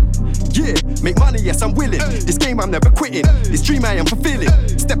roll on. Yeah, make money, yes, I'm willing. This game I'm never quitting. This dream I am fulfilling.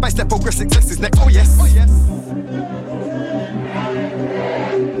 Step by step, progress, success is next. Oh yes.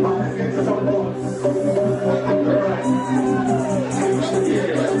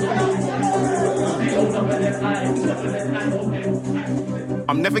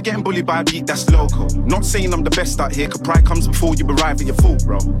 I'm never getting bullied by a beat that's local. Not saying I'm the best out here, cause pride comes before you arrive at your full,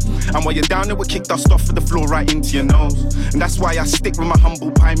 bro. And while you're down there, we'll kick dust off of the floor right into your nose. And that's why I stick with my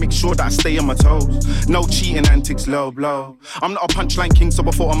humble pie, make sure that I stay on my toes. No cheating antics, low blow. I'm not a punchline king, so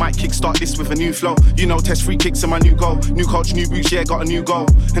before I might kickstart this with a new flow. You know, test free kicks are my new goal. New coach, new boots, yeah, got a new goal.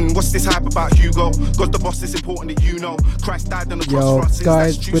 And what's this hype about Hugo? God the boss is important that you know. Christ died on the cross for us,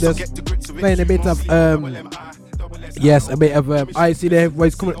 guys, with us playing a bit of yes, a bit of Icie there,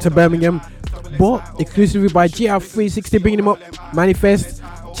 voice coming up to Birmingham, but exclusively by GR360, bringing him up. Manifest,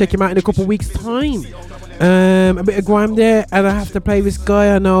 check him out in a couple weeks time. A bit of grime there, and I have to play this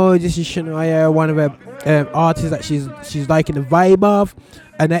guy. I know this is Shania, one of the artists that she's liking the vibe of,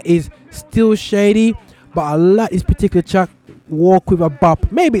 and that is still Shadey. But I like this particular track, Walk With A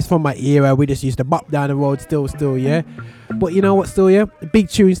Bop. Maybe it's from my era, we just used to bop down the road still, yeah. But you know what, still, yeah, big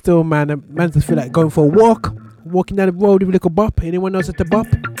tune still, man. Man just feel like going for a walking down the road with a little bop. Anyone knows how to bop?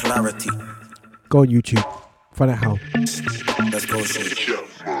 Clarity. Go on YouTube, find out how. Let's go shit.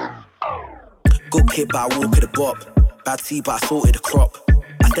 Good kid, but I walk with a bop. Bad seed, but I sorted the crop.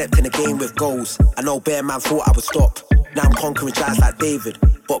 I stepped in the game with goals. I know bear man thought I would stop. Now I'm conquering giants like David.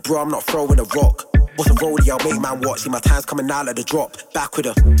 But bro, I'm not throwing a rock. What's a rollie? I'll make man watch. See my time's coming out at the drop. Back with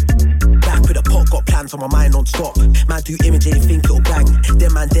a pot, got plans on my mind non-stop. Man do image, they think it'll bang.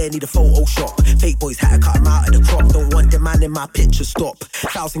 Them man there need a Photoshop. Fake boys had to cut them out of the crop. Don't want them man in my picture, stop.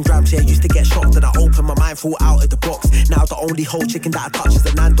 1,000 grams, yeah, used to get shocked. Then I open my mind, fall out of the box. Now the only whole chicken that I touch is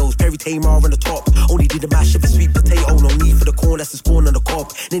the Nando's. Perry Tamar on the top. Only did a mash of a sweet potato. No need for the corn, that's the spawn on the cob.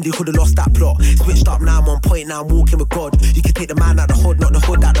 Nindy could've lost that plot. Switched up, now I'm on point, now I'm walking with God. You can take the man out the hood, not the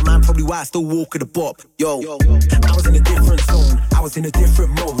hood out the man. Probably why I still walk with the bop. Yo, I was in a different zone. I was in a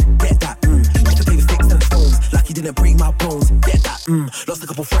different mode. Get that, used to play with sticks and stones. Like he didn't break my bones. Get that, lost a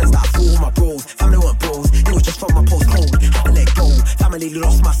couple friends that I thought were my bros. Family weren't bros, they were just from my postcode. Had to let go, family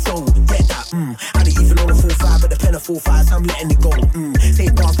lost my soul. Get that, I didn't even own a 4-5, but the pen of 4-5, so I'm letting it go.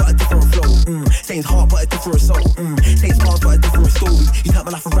 Same bars but a different flow. Same heart but a different soul. Same scars but a different story. You turn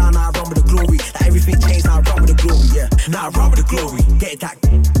my life around, now I run with the glory. Like everything changed, now I run with the glory. Yeah, now I run with the glory. Get that.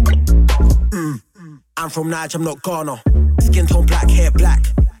 I'm from Niger, I'm not Ghana. Skin tone black, hair black.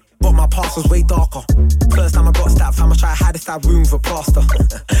 But my past was way darker. First time I got stabbed, fam, I tried to hide this stab wound with a plaster.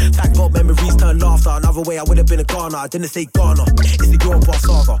 Thank God memories turn laughter. Another way I would have been a Ghana. I didn't say Ghana. It's the Yoruba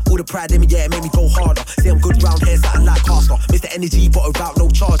saga. All the pride in me, yeah, it made me go harder. Say I'm good round here, something like Caster. Mr. Energy, but without no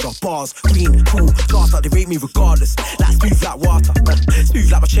charger. Bars, green, cool, plaster. They rate me regardless. Like smooth like water.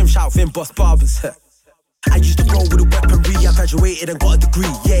 Smooth like my chim shout, Vin Bust Barbers. I used to roll with a weaponry. I graduated and got a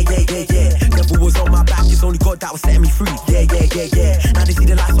degree. Yeah. Devil was on my back. It's only God that was setting me free. Yeah. Now they see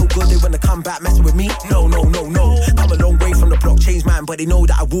the light so good, they wanna come back messing with me. No. Come a long way from the block, change man, but they know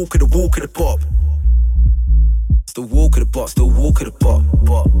that I walk of the pop. Still walk of the bop, still walk of the bop,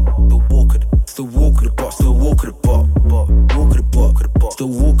 still walk of the bop, still walk of the bop, still walk of the bop, still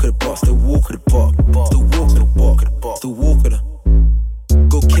walk of the bop, still walk of the bop, still walk of the.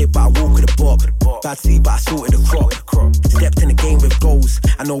 Good kid, but I walk with a bop. Bad seed, but I sorted the crop. Stepped in the game with goals.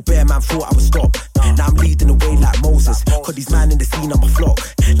 I know bear man thought I would stop. Now I'm leading the way like Moses. Cause these man in the scene on my flock.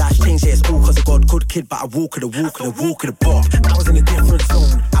 Life's changed, yeah, it's all cause of God. Good kid, but I walk with a bop. I was in a different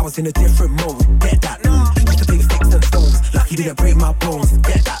zone. I was in a different mode. Get that, used to play sticks and stones. Lucky didn't break my bones.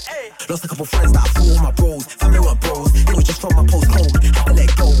 Get that. Lost a couple friends that I thought were my bros. Family weren't bros. They were just from my postcode. Had to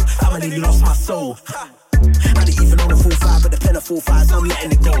let go. Family lost my soul. I didn't even own a 4-5, but the pen of 4-5, so I'm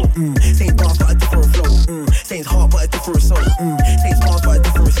letting it go. Same bars but a different flow. Same heart but a different soul. Same scars but a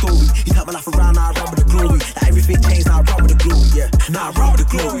different story. You turn my life around, now I run with the glory. Like everything changed, now I run with the glory. Yeah, now I run with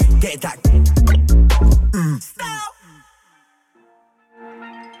the glory. Get that.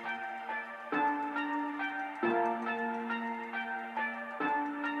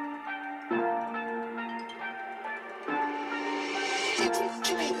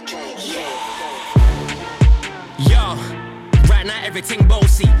 Right now everything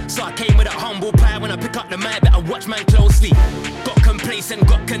bossy, so I came with a humble pie. When I pick up the mic, better watch man closely. Got complacent,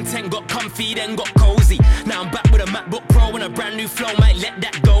 got content, got comfy, then got cozy. Now I'm back with a MacBook Pro and a brand new flow, might let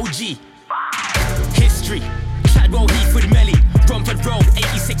that go G. History, Chadwell Heath with Melly, Romford Road,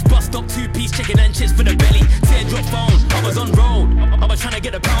 86 bus stop, 2-piece chicken and chips for the belly. Teardrop phone, I was on road, I was trying to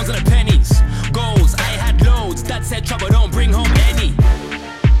get the pounds and the pennies. Goals, I had loads, dad said trouble don't bring home any.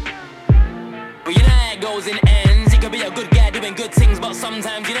 But you know how it goes in ends. You could be a good guy doing good things, but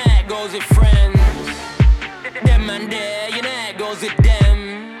sometimes you know how it goes with friends. Them and there, you know how it goes with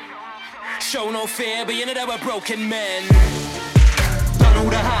them. Show no fear, but you know they were broken men. Done all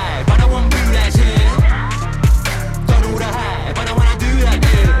the hype, but I want blue lights here. Done all the hype, but I wanna do that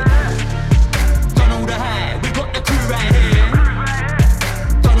here. Done all the hype, we got the crew right here.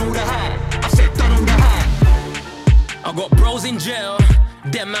 Done all the hype, I said done all the hype. I got bros in jail,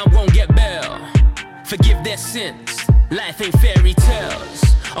 them man won't get bail. Forgive their sins, life ain't fairy tales.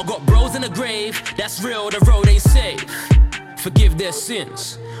 I got bros in the grave, that's real, the road ain't safe. Forgive their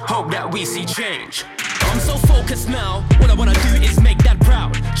sins, hope that we see change. I'm so focused now, what I wanna do is make that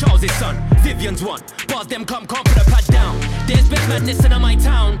proud. Charles' son, Vivian's one, bars them come, can't put a pad down. There's best madness in my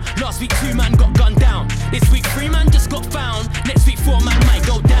town, last week 2 man got gunned down. This week 3 man just got found, next week 4 man might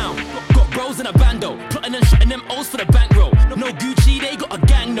go down. Got bros in a bando, plotting and shutting them O's for the bankroll. No Gucci, they got a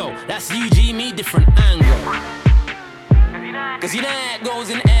gang though, that's UG, me different angle. Cause you know how it goes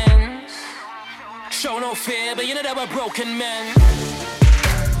in ends. Show no fear, but you know they were broken men.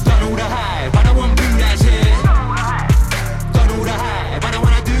 Done all the hype, but I want blue lights here. Done all the hype, but I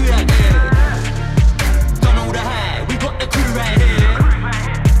wanna do that here. Done all the hype, we got the crew right here.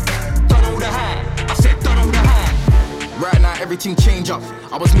 Done all the hype, I said done all the hype. Right now everything change up.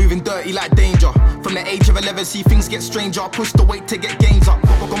 I was moving dirty like danger. From the age of 11, see things get stranger. I pushed the weight to get gains up.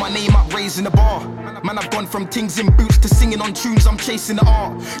 Got my name up, raising the bar. Man, I've gone from things in boots to singing on tunes. I'm chasing the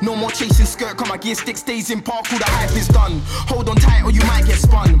art. No more chasing skirt, cause my gear stick stays in park. All the hype is done. Hold on tight or you might get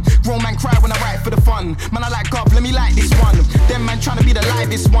spun. Grown man cry when I write for the fun. Man, I like Gov, let me like this one. Them man trying to be the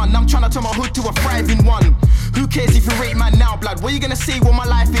livest one. I'm trying to turn my hood to a thriving one. Who cares if you rate man now, blood? What you gonna say when my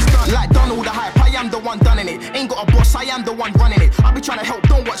life is done? Like done all the hype, I am the one done in it. Ain't got a boss, I am the one running it. I be trying to help,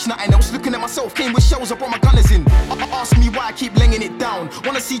 don't watch nothing else. Looking at myself, came with shells, I brought my gunners in. Ask me why I keep laying it down.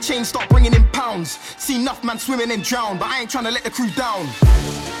 Wanna see change start bringing in pounds. See enough man swimming and drown, but I ain't trying to let the crew down.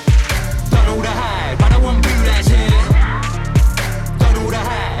 Done all the hype, but I want blue lights here. Done all the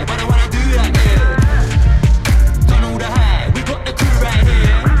hype, but I wanna do that here. Done all the hype, we got the crew right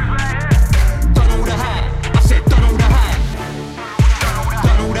here. Done all the hype, I said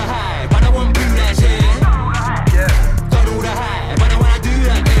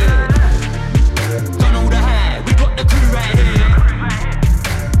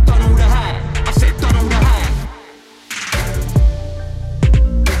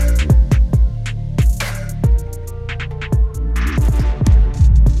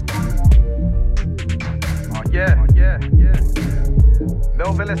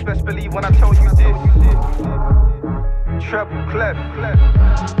Melvillous, best believe when I tell you this. Treble clef.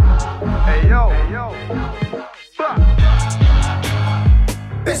 Hey yo.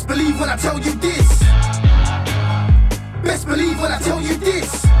 Best believe when I tell you this. Best believe when I tell you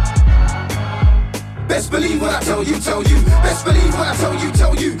this. Best believe when I tell you. Best believe when I tell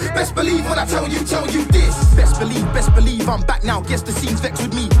you. Best believe when I tell you this. Best believe, I'm back now. Guess the scene's vexed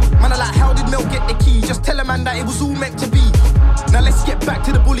with me. Man, I like, how did Mel get the key? Just tell a man that it was all meant to be. Now let's get back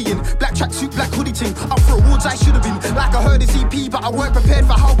to the bullying. Black tracksuit, black hoodie ting. Up for awards I should have been. Like I heard his EP, but I weren't prepared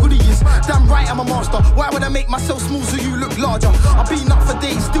for how good he is. Damn right, I'm a master. Why would I make myself small so you look larger? I've been up for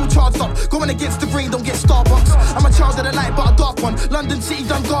days, still charged up. Going against the grain, don't get Starbucks. I'm a child of the light, but a dark one. London City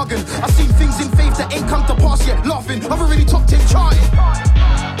done gargan. I've seen things in faith that ain't come to pass yet. Laughing, I've already top 10 charted.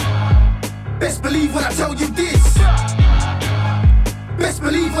 Best believe when I tell you this. Best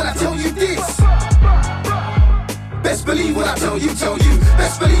believe when I tell you this. Best believe when I tell you.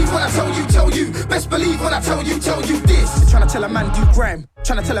 Best believe when I tell you. Best believe when I tell you this. You're trying to tell a man do grime,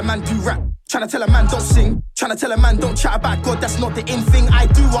 trying to tell a man do rap, trying to tell a man don't sing, trying to tell a man don't chat about God. That's not the in thing. I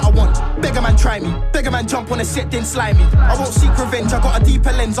do what I want. Beg a man try me, beg a man jump on a set then slime me. I won't seek revenge. I got a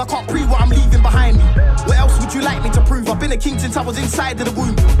deeper lens. I can't prove what I'm leaving behind me. What else would you like me to prove? I've been a king since I was inside of the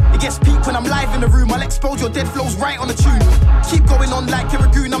womb. It gets peak when I'm live in the room. I'll expose your dead flows right on the tune. Keep going on like you're a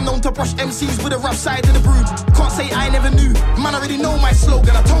goon. I'm known to brush MCs with a rough side of the broom. Can't say I never knew. Man, I already know my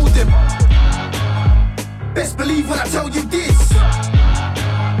slogan. I told them. Best believe when I tell you this.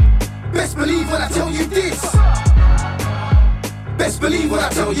 Best believe when I tell you this. Best believe when I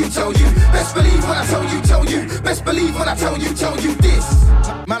tell you. Best believe when I tell you. Best believe when I tell you this.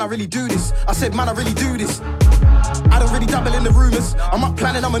 Man, I really do this. I said, man, I really do this. I don't really dabble in the rumors. I'm up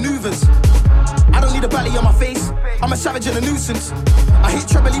planning on maneuvers. I don't need a belly on my face. I'm a savage and a nuisance. I hit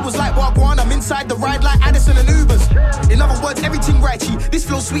treble, he was like Wagwan. I'm inside the ride like Addison and Ubers. In other words, everything righty. This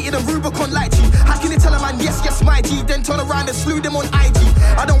flow sweeter than Rubicon Lychee. How can you tell a man yes, my G, then turn around and slew them on IG?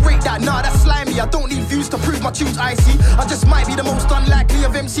 I don't rate that, nah, that's slimy. I don't need views to prove my tunes icy. I just might be the most unlikely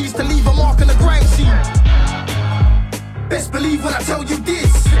of MCs to leave a mark on the grime scene. Best believe when I tell you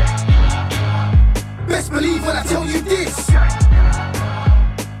this. Best believe when I tell you this.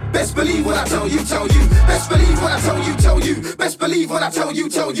 Best believe when I tell you. Best believe when I tell you. Best believe when I tell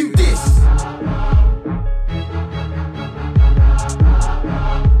you this.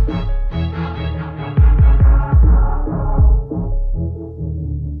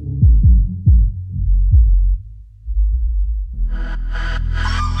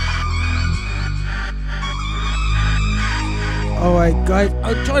 Alright guys,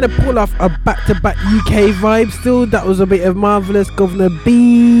 I'm trying to pull off a back-to-back UK vibe still. That was a bit of Marvellous, Guvna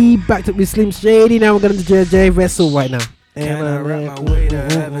B, backed up with Slim Shadey. Now we're going to JJ Vessel right now. Can I rap my way to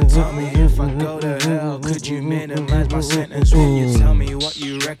heaven? Tell me if I go to hell. Could you minimize my sentence when you tell me what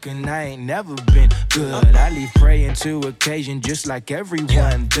you reckon? I ain't never been good. I leave praying to occasion just like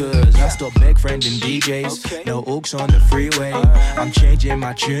everyone does. I still beg friend and DJs, no ooks on the freeway. I'm changing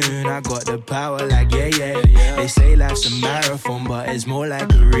my tune, I got the power like yeah. They say life's a marathon, but it's more like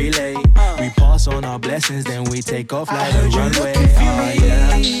a relay. We pass on our blessings, then we take off like a runway.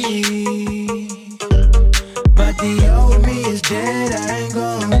 But the old me is dead, I ain't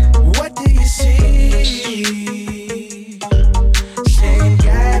gone. What do you see? Same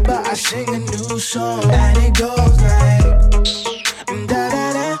guy, but I sing a new song. And it goes like da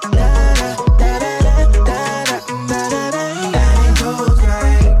da da da da da da da da da da. And it goes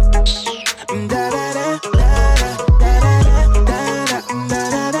like da da da da da da da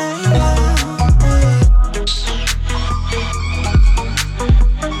da da da.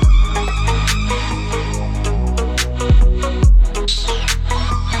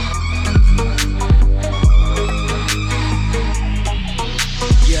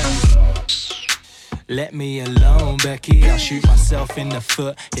 Let me alone, Becky. I'll shoot myself in the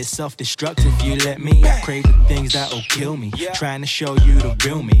foot. It's self-destructive, you let me. I crave the things that'll kill me. Trying to show you the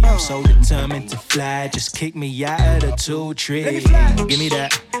real me. I'm so determined to fly. Just kick me out of the tool tree. Give me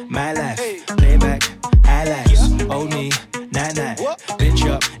that, my life. Playback, highlights. Old me, night. Bitch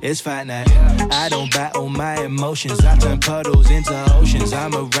up, it's fight night. I don't battle my emotions. I turn puddles into oceans.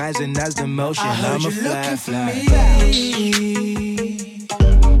 I'm a rising as the motion. I'm a fly.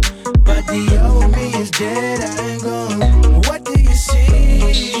 But the old me is dead, I ain't gone. What do you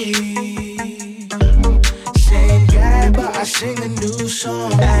see? Same guy, but I sing a new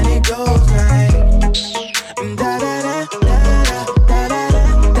song. And it goes like da da da da da da da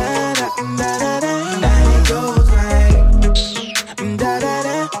da da da. And it goes like da da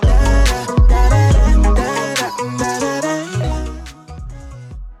da da da da da da da.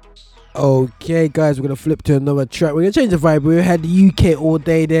 Okay, guys, we're gonna flip to another track. We're gonna change the vibe. We had the UK all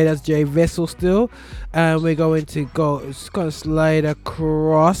day there. That's J Vessel still, and we're going to go. It's gonna slide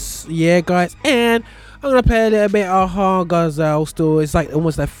across. Yeah, guys, and I'm gonna play a little bit of Gazelle still. It's like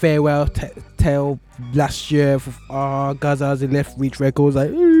almost like farewell tale last year for Gazelle's in Left Reach Records.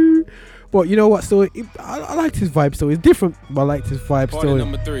 Like, but you know what? Still, I liked his vibe. Still, it's different, but I liked his vibe. Party still.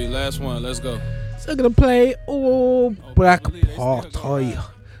 number 3, last one. Let's go. So I'm gonna play All Black Party.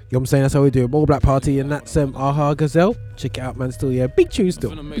 You know what I'm saying? That's how we do it. All Black Party, and that's Gazelle. Check it out, man. Still, yeah, big tune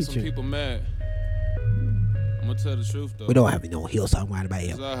still. I'm gonna make Big some tune. people mad. I'm gonna tell the truth though. We don't have no hill song right about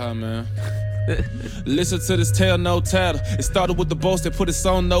here. Man. Listen to this tale, no tattle. It started with the boats that put us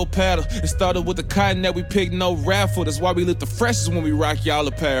on no paddle. It started with the cotton that we picked, no raffle. That's why we look the freshest when we rock y'all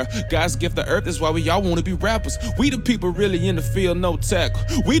apparel. God's gift to earth, that's why we all wanna be rappers. We the people really in the field, no tackle.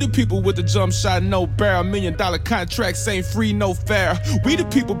 We the people with the jump shot, no barrel. $1 million contracts ain't free, no fair. We the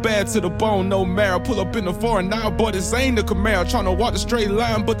people bad to the bone, no marrow. Pull up in the foreign now, boy, this ain't the Camaro. Tryna walk the straight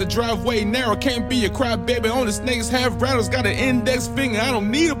line, but the driveway narrow. Can't be a crybaby on the snakes, have rattles. Got an index finger, I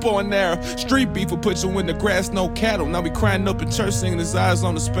don't need a bow and arrow. Street beef will put you in the grass, no cattle. Now we crying up in church, singing his eyes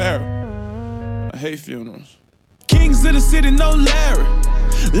on the sparrow. I hate funerals. Kings of the city, no Larry.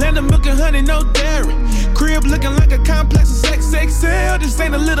 Land of milk and honey, no dairy. Crib looking like a complex of XXL. This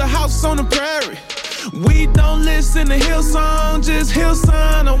ain't a little house on the prairie. We don't listen to Hillsong, just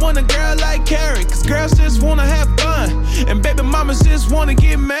Hillsong. I want a girl like Carrie, cause girls just wanna have fun, and baby mamas just wanna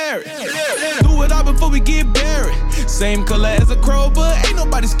get married. Do it all before we get buried. Same color as a crow, but ain't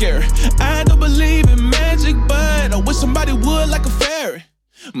nobody scared. I don't believe in magic, but I wish somebody would like a fairy.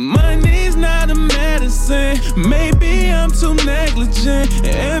 Money's not a medicine, maybe I'm too negligent.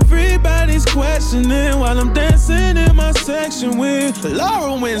 Everybody's questioning while I'm dancing in my section with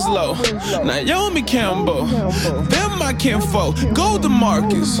Laura Winslow, Naomi Campbell, them my kinfolk, Golden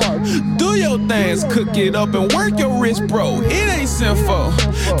Marcus. Do your things, cook it up and work your wrist, bro. It ain't sinful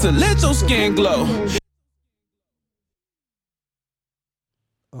to let your skin glow.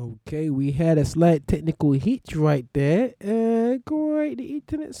 Okay, we had a slight technical hitch right there. Great, the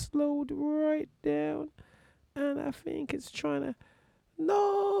internet slowed right down, and I think it's trying to.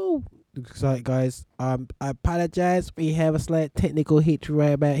 No, sorry guys. I apologize. We have a slight technical hitch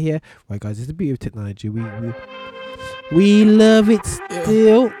right about here. Right, guys, it's the beauty of technology. We love it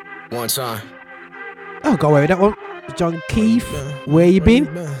still. One time. Oh, go away with that one. John Keith, where you been?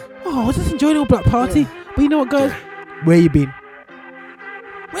 Oh, I was just enjoying All Black Party. But you know what, guys? Where you been?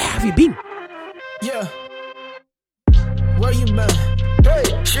 Where have you been? Yeah. Where you been? Hey,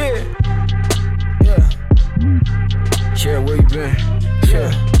 shit. Yeah. Yeah, where you been?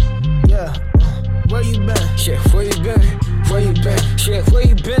 Yeah. Where you been? Shit, where you been? Where you been? Shit, where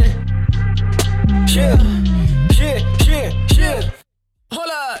you been? Shit.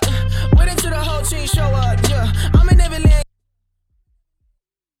 Hold up. Wait until the whole team show up. Yeah. I'm in Neverland.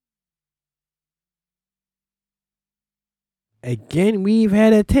 Again, we've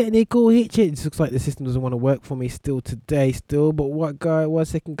had a technical hitch. It looks like the system doesn't want to work for me today. But one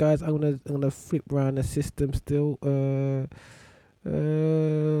second, guys. I'm gonna flip around the system still.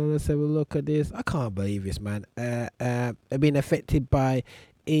 Let's have a look at this. I can't believe this, man. I've been affected by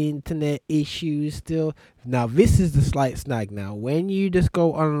internet issues still. Now this is the slight snag. Now when you just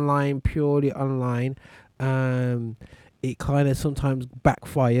go online, purely online, it kind of sometimes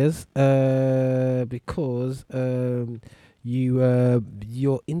backfires because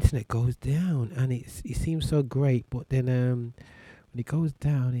your internet goes down, and it seems so great, but then when it goes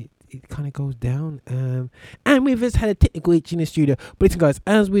down, it kind of goes down. And we've just had a technical itch in the studio. But listen, guys,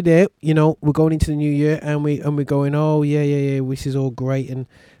 as we're there, we're going into the new year, and we're going, oh yeah, which is all great and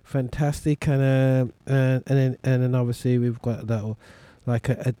fantastic, and then obviously we've got that like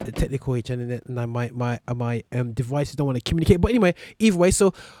a technical itch, and my devices don't want to communicate. But anyway, either way,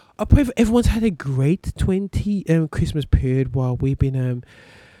 so I pray for everyone's had a great Christmas period while we've been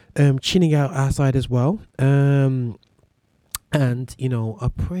chilling out outside as well. And I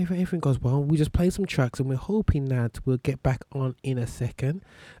pray that everything goes well. We just play some tracks, and we're hoping that we'll get back on in a second.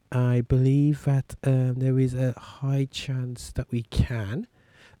 I believe that there is a high chance that we can.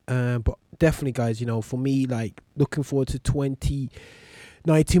 But definitely, guys, for me, like, looking forward to 2019.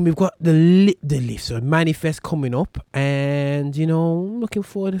 We've got the lift, so Manifest coming up, and looking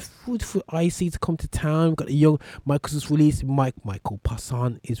forward for Icie to come to town. We've got the young Michael's release. Michael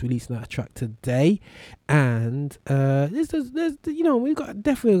Passan is releasing that track today, and there's we've got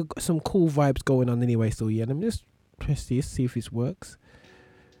definitely got some cool vibes going on anyway. So yeah, let me just press this, see if this works.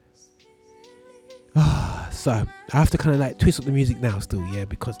 So I have to kind of like twist up the music now still, yeah,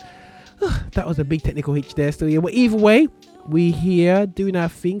 because That was a big technical hitch there still, yeah. But either way, we here doing our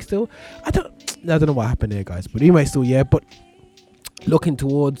thing still. I don't know what happened there, guys. But anyway, still, yeah. But looking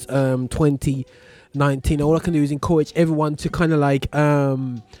towards 2019, all I can do is encourage everyone to kind of like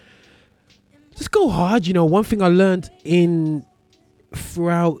just go hard. You know, one thing I learned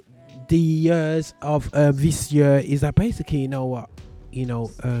throughout the years of this year is that basically, you know what,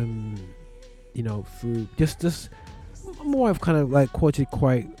 through just more I've kind of like quoted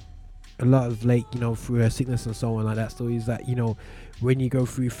quite a lot of like, through sickness and so on like that story is that, when you go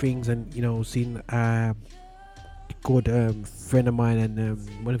through things and, seeing a good friend of mine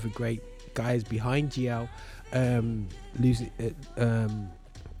and one of the great guys behind GL losing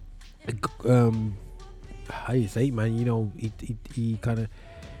how do you say it, man, he kind of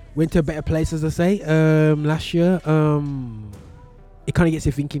went to a better place, as I say, last year. It kind of gets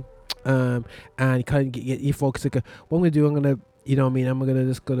you thinking, and it kind of get you focused. Like, what I'm gonna do, I'm gonna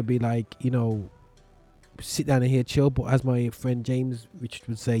just gonna be like, sit down and here chill. But as my friend James Richard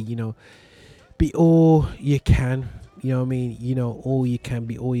would say, be all you can. All you can,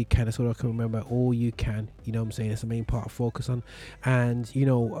 be all you can. That's what I can remember. All you can. I'm saying? That's the main part I focus on. And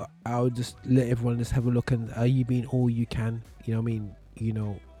I'll just let everyone just have a look. And are you being all you can?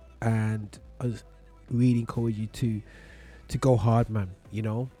 And I just really encourage you to go hard, man.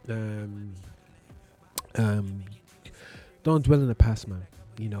 Don't dwell in the past, man.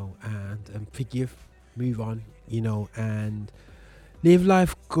 And forgive, move on. And live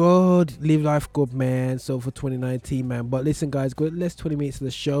life good, man. So for 2019, man. But listen, guys, got less 20 minutes of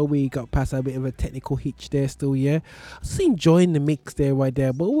the show. We got past a bit of a technical hitch there still, yeah. I'm just enjoying the mix there, right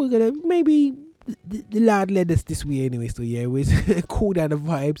there. But we're gonna maybe the lad led us this way anyway. Still, yeah, we cool down the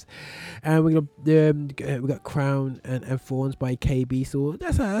vibes, and we got Crown and Thorns by KB. So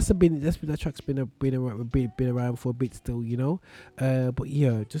that track's been around for a bit still, But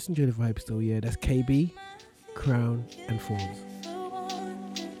yeah, just enjoy the vibe still, yeah. That's KB, Crown, and Thorns.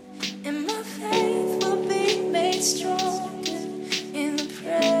 Strong in the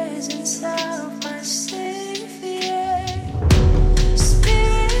presence of my Savior.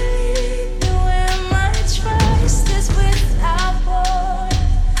 Spirit, where my trust is without war.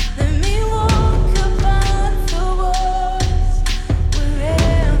 Let me walk upon the waters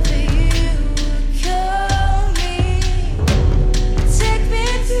wherever you would call me. Take me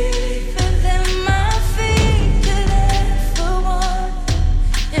deeper than my feet could ever want,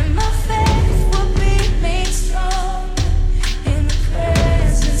 and my faith will be made strong.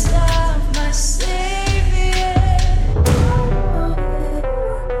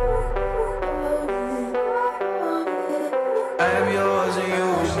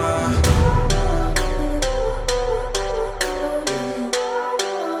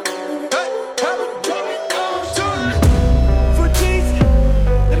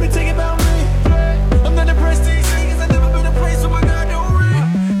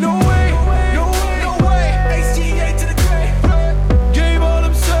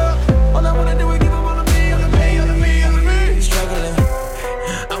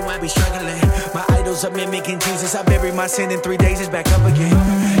 Mimicking Jesus, I buried my sin in 3 days, it's back up again.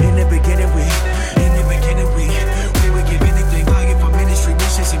 In the beginning we would give anything, lying for ministry,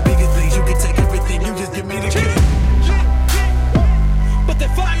 missions and bigger things. You can take everything, you just give me the key. But the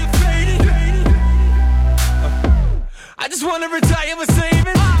fire faded. I just wanna retire for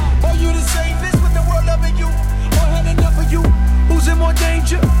saving. Are you the safest with the world loving you? Or had enough of you? Who's in more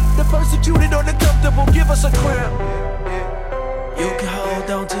danger? The persecuted or the comfortable? Give us a crown. You can hold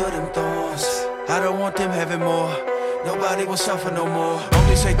on to them thorns. I don't want them having more. Nobody will suffer no more.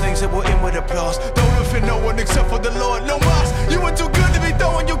 Only say things that will end with applause. Don't offend no one except for the Lord. No mas. You were too good to be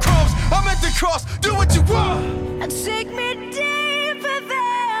throwing your crumbs. I'm at the cross. Do what you want. And take me deeper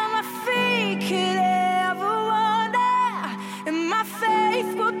than my feet could ever wander, and my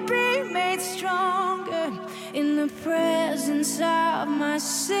faith will be made stronger in the presence of my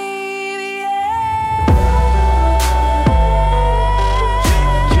Savior.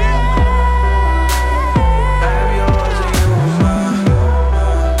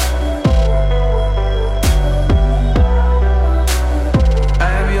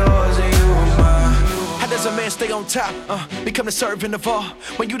 Stay on top, become the servant of all.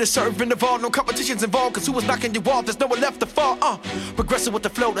 When you the servant of all, no competitions involved. Cause who was knocking you off, there's no one left to fall. Progressive with the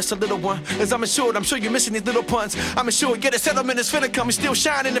flow, that's a little one. As I'm assured, I'm sure you're missing these little puns. I'm assured, yeah, the settlement is finna come. You're still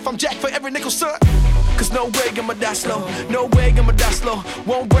shining if I'm jacked for every nickel, son. Cause no way I'ma die slow, no way I'ma die slow.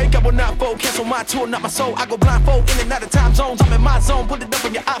 Won't break, I will not fold. Cancel my tour, not my soul. I go blindfold in and out of time zones. I'm in my zone, put it up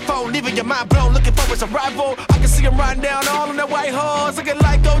on your iPhone, leaving your mind blown. Looking for his arrival. I can see him riding down all on that white horse, looking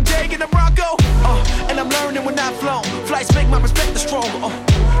like OJ in the Bronco. And I'm learning when I've flown. Flights make my respect the stronger.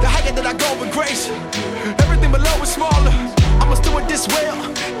 The higher the that I go with grace. Everything below is smaller. I must do it this well.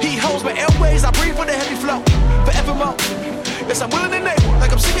 He holds my airways. I breathe with a heavy flow. Forevermore. Yes, I'm willing and able,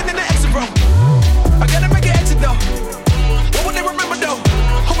 like I'm singing in the exit row. I gotta make an exit though. What would they remember though?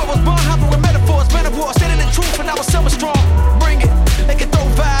 Hope I was born hopping with metaphors, metaphors, standing in truth, and I was so strong. Bring it, they can throw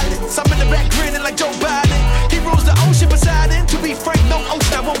violence. I'm in the back grinning like Joe Biden. He rules the ocean beside him. To be frank, no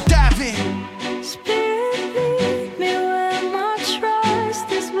ocean I won't dive in. Spirit, lead me where my trust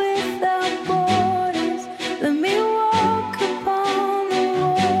is without borders. Let me walk upon the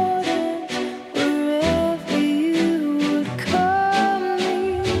waters wherever you would call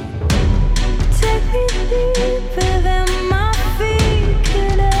me. Take me deeper than my feet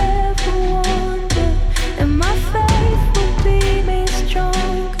could ever wander, and my faith will be made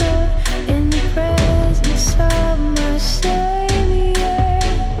stronger in the presence of my Savior.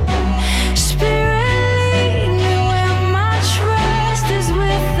 Spirit, lead me where my trust is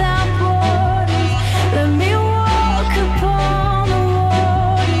without borders. Let me walk upon the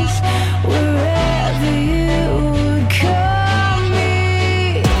waters wherever you would call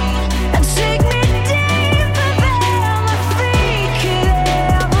me. And take me deeper than my feet could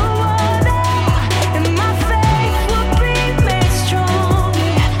ever wander, and my faith will be made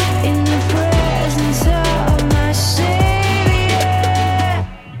stronger in the presence of my Savior.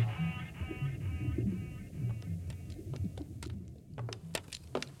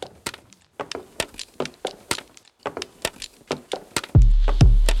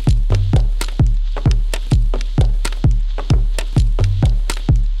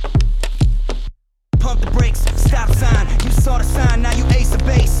 Pump the brakes, stop sign. You saw the sign, now you ace the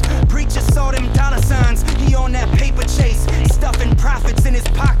base. Preacher saw them dollar signs. He on that paper chase, stuffing profits in his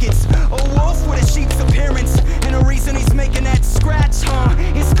pockets. A wolf with a sheep's appearance, and the reason he's making that scratch,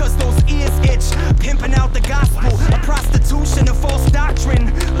 it's cause those ears itch. Pimping out the gospel, a prostitution, a false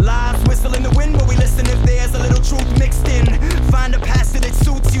doctrine. Lies whistle in the wind, but we listen if there's a little truth mixed in. Find a pastor that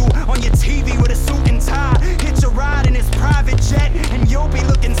suits you on your TV with a suit and tie. Hitch a ride in his private jet, and you'll be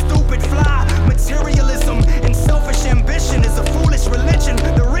looking stupid fly. Materialism and selfish ambition is a foolish religion.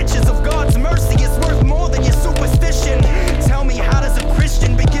 The riches of God's mercy is worth more than your superstition. Tell me, how does a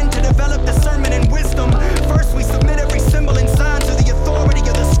Christian begin to develop discernment and wisdom? First, we submit every symbol and sign to the authority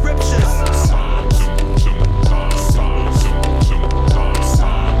of the scriptures.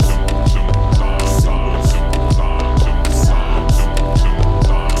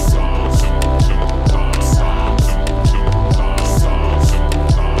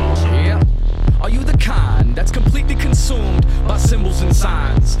 Are you the kind that's completely consumed by symbols and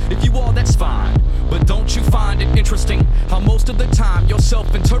signs? If you are, that's fine. But don't you find it interesting how most of the time your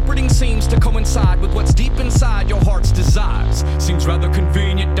self-interpreting seems to coincide with what's deep inside your heart's desires? Seems rather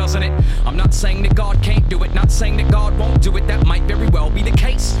convenient, doesn't it? I'm not saying that God can't do it, not saying that God won't do it. That might very well be the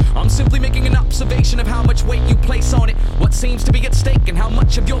case. I'm simply making an observation of how much weight you place on it, what seems to be at stake, and how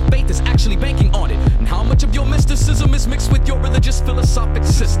much of your faith is actually banking on it, and how much of your mysticism is mixed with your religious philosophic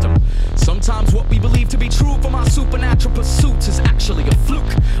system. Sometimes what we believe to be true from our supernatural pursuits is actually a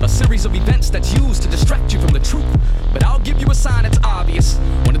fluke, a series of events that's used to distract you from the truth. But I'll give you a sign that's obvious.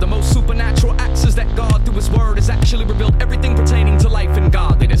 One of the most supernatural acts is that God, through his word, has actually revealed everything pertaining to life and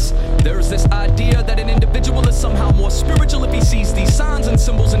godliness. There's this idea that an individual is somehow more spiritual if he sees these signs and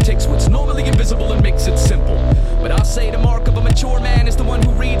symbols and takes what's normally invisible and makes it simple. But I'll say the mark of a mature man is the one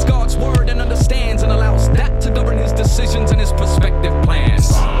who reads God's word and understands and allows that to govern his decisions and his perspective plans.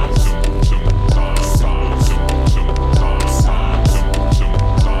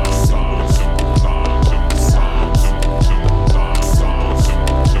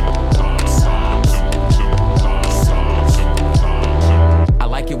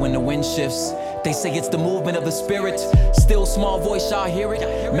 When the wind shifts, they say it's the movement of the spirit. Still small voice, y'all hear it?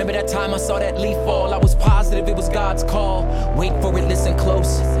 Remember that time I saw that leaf fall? I was positive it was God's call. Wait for it, listen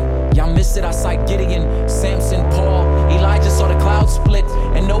close. Y'all miss it, I cite Gideon, Samson, Paul. Elijah saw the clouds split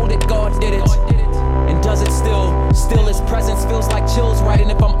and know that God did it. And does it still? Still his presence feels like chills, right? And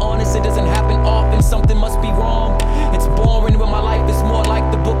if I'm honest, it doesn't happen often. Something must be wrong. It's boring when my life is more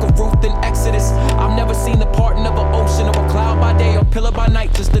like the book of Ruth than Exodus. I've never seen the parting of an ocean or a cloud by day or pillar by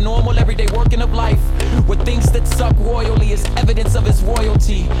night. Just the normal everyday working of life. With things that suck royally is evidence of his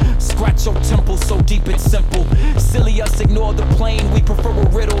royalty. Scratch your temple so deep it's simple. Silly us ignore the plain, we prefer a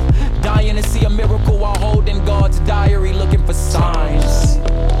riddle. Dying to see a miracle while holding God's diary, looking for signs.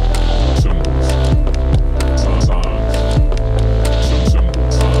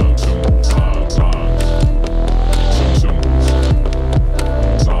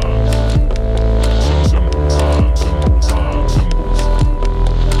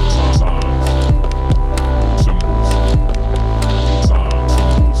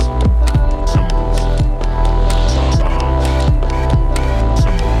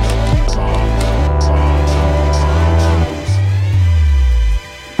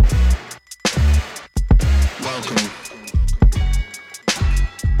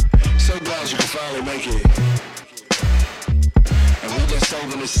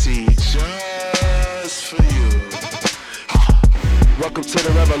 Melvillous seed just for you. Welcome to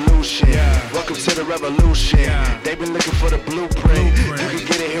the revolution. Welcome to the revolution. They've been looking for the blueprint. You can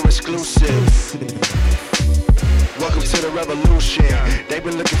get it here exclusive. Welcome to the revolution. They've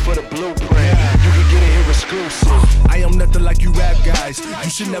been looking for the blueprint. You can get it here exclusive. I am nothing like you rap guys. You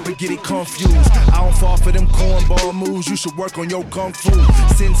should never get it confused. I don't fall for them cornball moves. You should work on your kung fu.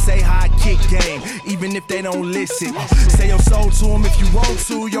 Sensei high kick game, even if they don't listen. Say your soul to them if you want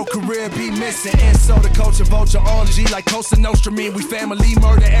to. Your career be missing. And so the culture vulture on G like Cosa Nostra. Me, we family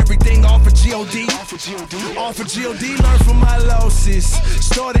murder everything off of G.O.D. Off of G.O.D. Learn from my losses.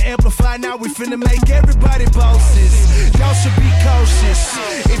 Start to amplify. Now we finna make everybody bosses. Y'all should be cautious.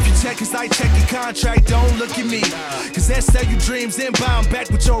 If you check us, I check your contract. Don't look at me, cause that sell you dreams inbound back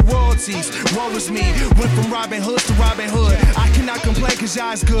with your royalties. Woe is me, went from Robin Hood to Robin Hood. I cannot complain cause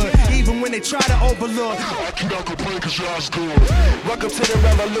y'all's good, even when they try to overlook. I cannot complain cause y'all's good. Welcome to the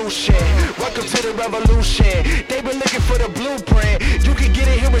revolution. Welcome to the revolution. They've been looking for the blueprint. You can get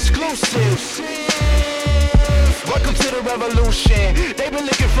it here exclusive. Welcome to the revolution. They've been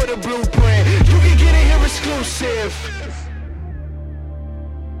looking for the blueprint. You can get it here exclusive.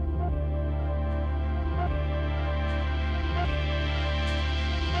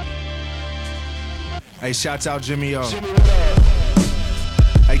 Hey, shouts out Jimmy O.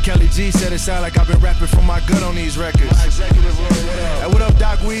 Hey, Kelly G said it sound like I've been rapping from my gut on these records. Hey, what up,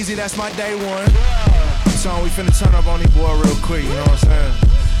 Doc Weezy? That's my day one. Song we finna turn up on these boy real quick, you know what I'm saying?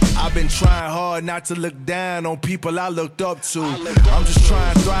 I've been trying hard not to look down on people I looked up to. I'm just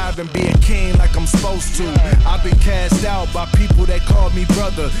trying to thrive and be a king like I'm supposed to. I've been cast out by people that called me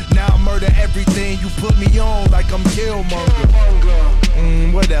brother. Now I murder everything you put me on like I'm Killmonger.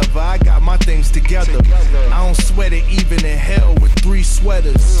 Whatever, I got my things together. I don't sweat it even in hell with 3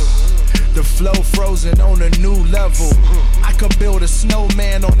 sweaters. The flow frozen on a new level. I could build a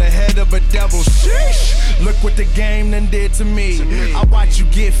snowman on the head of a devil. Sheesh! Look what the game done did to me. I watch you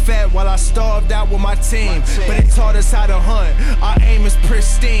get fat while I starved out with my team. But it taught us how to hunt. Our aim is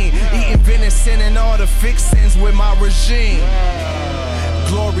pristine. Eating venison and all the fixings with my regime.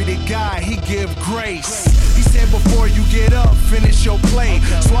 Glory to God, he give grace. He said before you get up, finish your plate.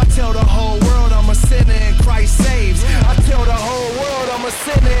 So I tell the whole world I'm a sinner and Christ saves. I tell the whole world I'm a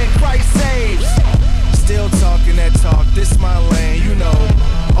sinner and Christ saves. Still talking that talk, this my lane, you know.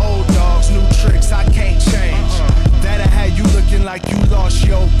 Old dogs, new tricks, I can't change. That I had you looking like you lost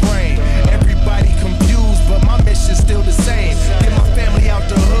your brain. Everybody confused, but my mission's still the same. Get my family out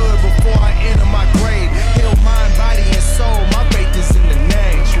the hood before I enter my grave. Heal mind, body, and soul, my faith is in the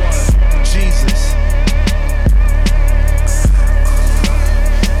name. Jesus.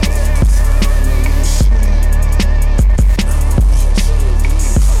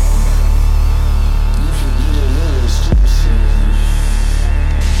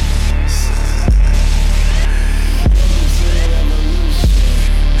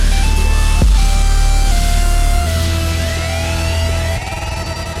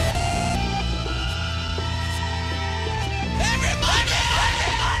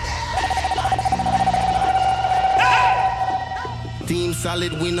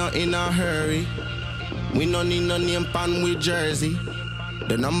 Solid, we not in a hurry. We no need no name pan with jersey.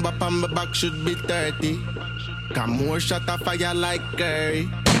 The number pan my back should be 30. Come more shot of fire like Curry.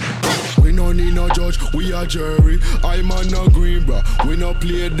 We no need no judge, we a jury. I'm on no green, bro. We no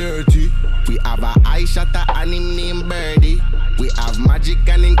play dirty. We have a eye shutter and him named Birdie. We have magic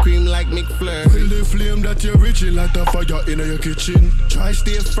and him cream like McFlurry. Well, the flame that you're reaching like the fire in your kitchen. Try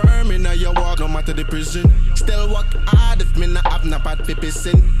stay firm in your walk, no matter the prison. Still work hard if me not have no bad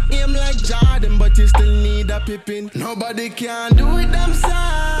pissing. Aim like Jor'dan, but you still need a pippin. Nobody can do it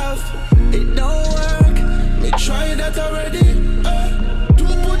themselves. It don't work. Me try that already. To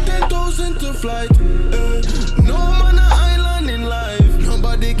put 10,000 to flight. No man a island in life.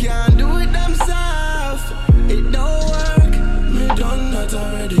 Nobody can do it themselves. It don't work. Me done that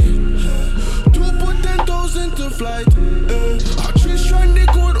already. To put 10,000 to flight. A tree shrine the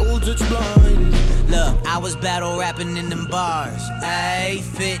code holds its blind. Look, I was battle rapping in them bars. Ayy,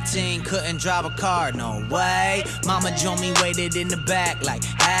 15, couldn't drive a car, no way. Mama joined me, waited in the back like,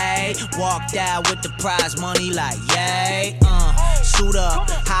 hey. Walked out with the prize money like, yay. Suit up,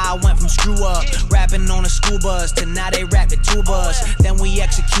 how I went from screw up, rapping on a school bus to now they rap the tubas. Then we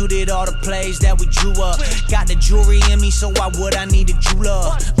executed all the plays that we drew up. Got the jewelry in me, so why would I need a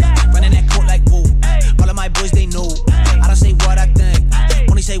jeweler? Running that court like woo. All of my boys they know. I don't say what I think,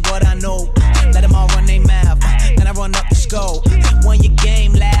 only say what I know. Let them all run their mouth, then I run up the scope. When your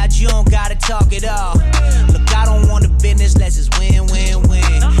game loud, you don't gotta talk it all. Look, I don't want the business, let's just win, win,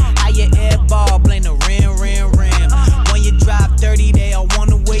 win. How you airball, blame the rim. When you drive 30, they all want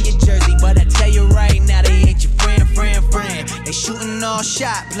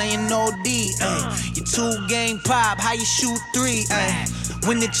shot, playing OD. You 2 game pop, how you shoot 3?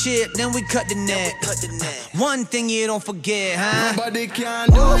 Win the chip, then we cut the net. One thing you don't forget, huh? Nobody can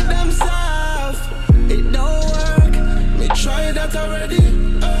do it themselves. It don't work. Me try that already.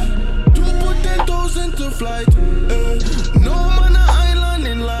 To put 10,000 to flight. No man an island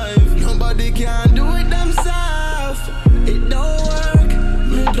in life. Nobody can do it themselves. It don't work.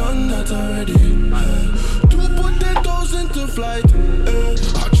 Me done that already. To put 10,000 to flight.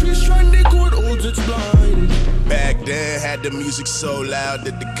 A tree stranded cord holds its blind. Back then, had the music so loud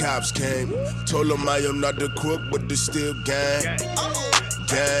that the cops came. Told them I am not the crook, but the still gang.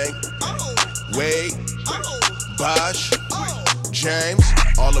 Gang. Wade. Bosh. James.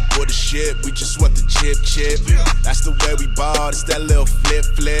 All aboard the ship, we just want the chip. That's the way we ball, it's that little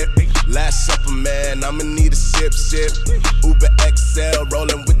flip. Last supper, man, I'ma need a sip. Uber XL,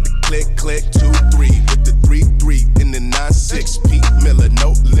 rolling with the click. 2-3 with the 3-3 in the 9-6. Pete Miller,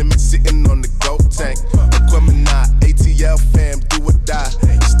 no limit, sitting on the GOAT tank. Aquemini, ATL fam, do or die.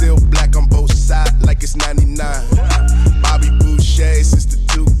 Still black on both sides, like it's 99. Bobby Boucher since the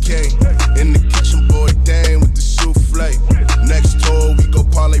 2K. In the kitchen, boy, dang with the souffle. Next tour, we go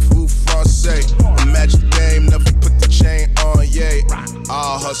parlay food français. Imagine game, never put the chain on, yay.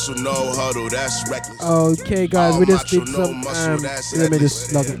 All hustle, no huddle, that's reckless. Okay, guys, we just did some. Let me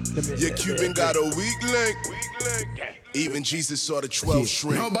just log it. Your Cuban got a weak link. Even Jesus saw the 12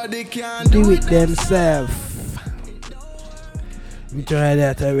 shrink. Nobody can do it themselves. We tried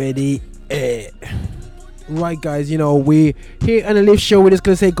that already. Right, guys, you know, we here on the Lift Show. We're just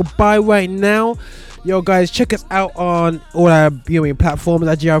gonna say goodbye right now. Yo, guys, check us out on all our platforms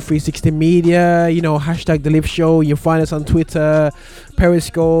at GR360 Media. Hashtag The Lift Show. You can find us on Twitter,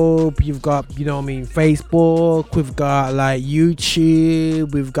 Periscope. You've got, Facebook. We've got like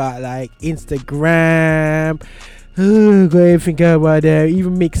YouTube. We've got like Instagram. Got everything about there.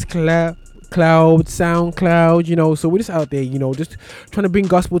 Even Mixcloud, SoundCloud, so we're just out there, just trying to bring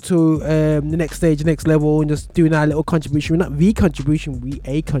gospel to the next stage, next level, and just doing our little contribution. We're not the contribution, we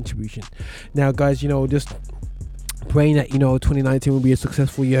a contribution. Now, guys, just praying that 2019 will be a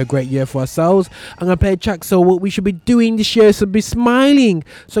successful year, a great year for ourselves. I'm gonna play a track. So what we should be doing this year is to be smiling.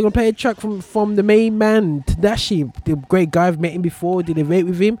 So I'm gonna play a track from the main man, Tedashii, the great guy. I've met him before, did a rate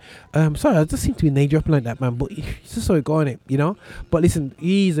with him. Sorry, I just seem to be name dropping like that, man, but he's just so good on it, but listen,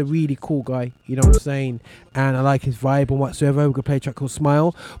 he's a really cool guy, what I'm saying, and I like his vibe and whatsoever. We're gonna play a track called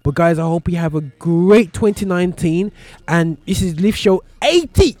Smile. But guys, I hope you have a great 2019, and this is Lift Show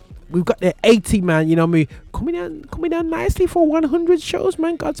 80. We've got the 80, man, coming down nicely for 100 shows,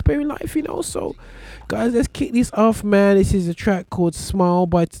 man. God's sparing life, So, guys, let's kick this off, man. This is a track called Smile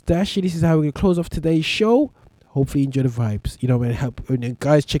by Tedashii. This is how we're going to close off today's show. Hopefully you enjoy the vibes, and help. And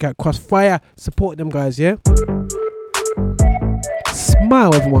guys, check out Crossfya. Support them, guys, yeah?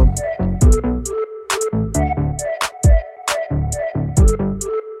 Smile, everyone.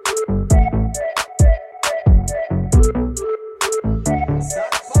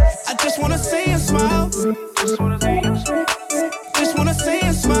 Just wanna see you smile. Just wanna see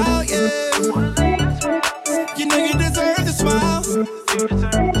you smile, yeah. You know you deserve the smile.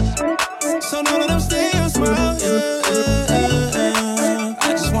 So none of them still smile, yeah.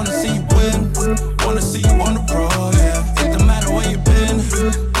 I just wanna see you win. Wanna see you on the road, yeah. It don't matter where you been,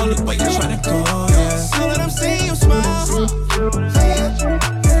 only way you try to go, yeah. So let them see you smile.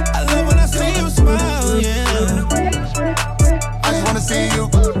 I love when I see you smile, yeah. I just wanna see you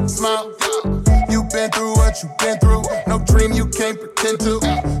smile. You've been through what you've been through. No dream you can't pretend to.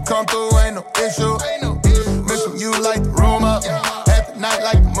 Come through, ain't no issue. Miss when you like the room up. Half the night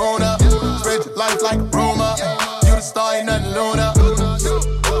like the moon up. Spread your life like a rumor. You the star, ain't nothing lunar.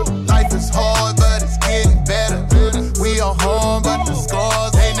 Life is hard, but it's getting better. We are home, but the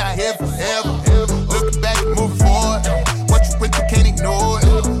scars ain't not here forever. Looking back and moving forward. What you went through can't ignore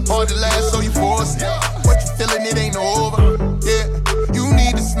it. Hard to last, so you force it. What you feeling, it ain't over. Yeah. You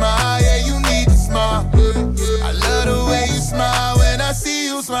need to smile, yeah, you need to smile. I love the way you smile when I see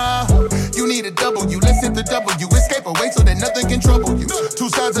you smile. You need a double, you listen to double, you escape away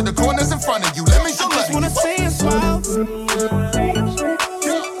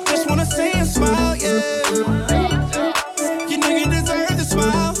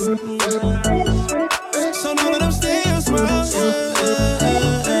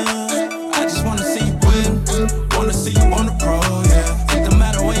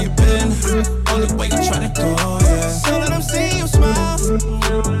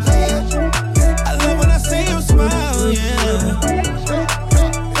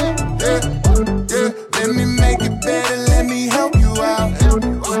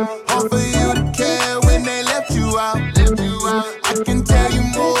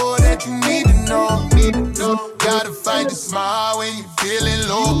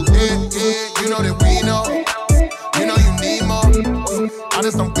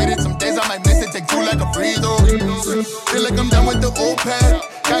I'm with it. Some days I might miss it, take two like a free throw. Feel like I'm done with the old pad.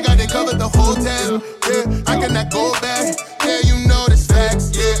 I got it covered the whole town. Yeah, I cannot go back. Yeah, you know the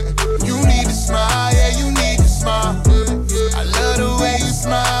facts. Yeah, you need to smile. Yeah, you need to smile. I love the way you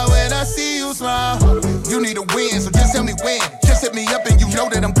smile when I see you smile. You need to win, so just tell me when.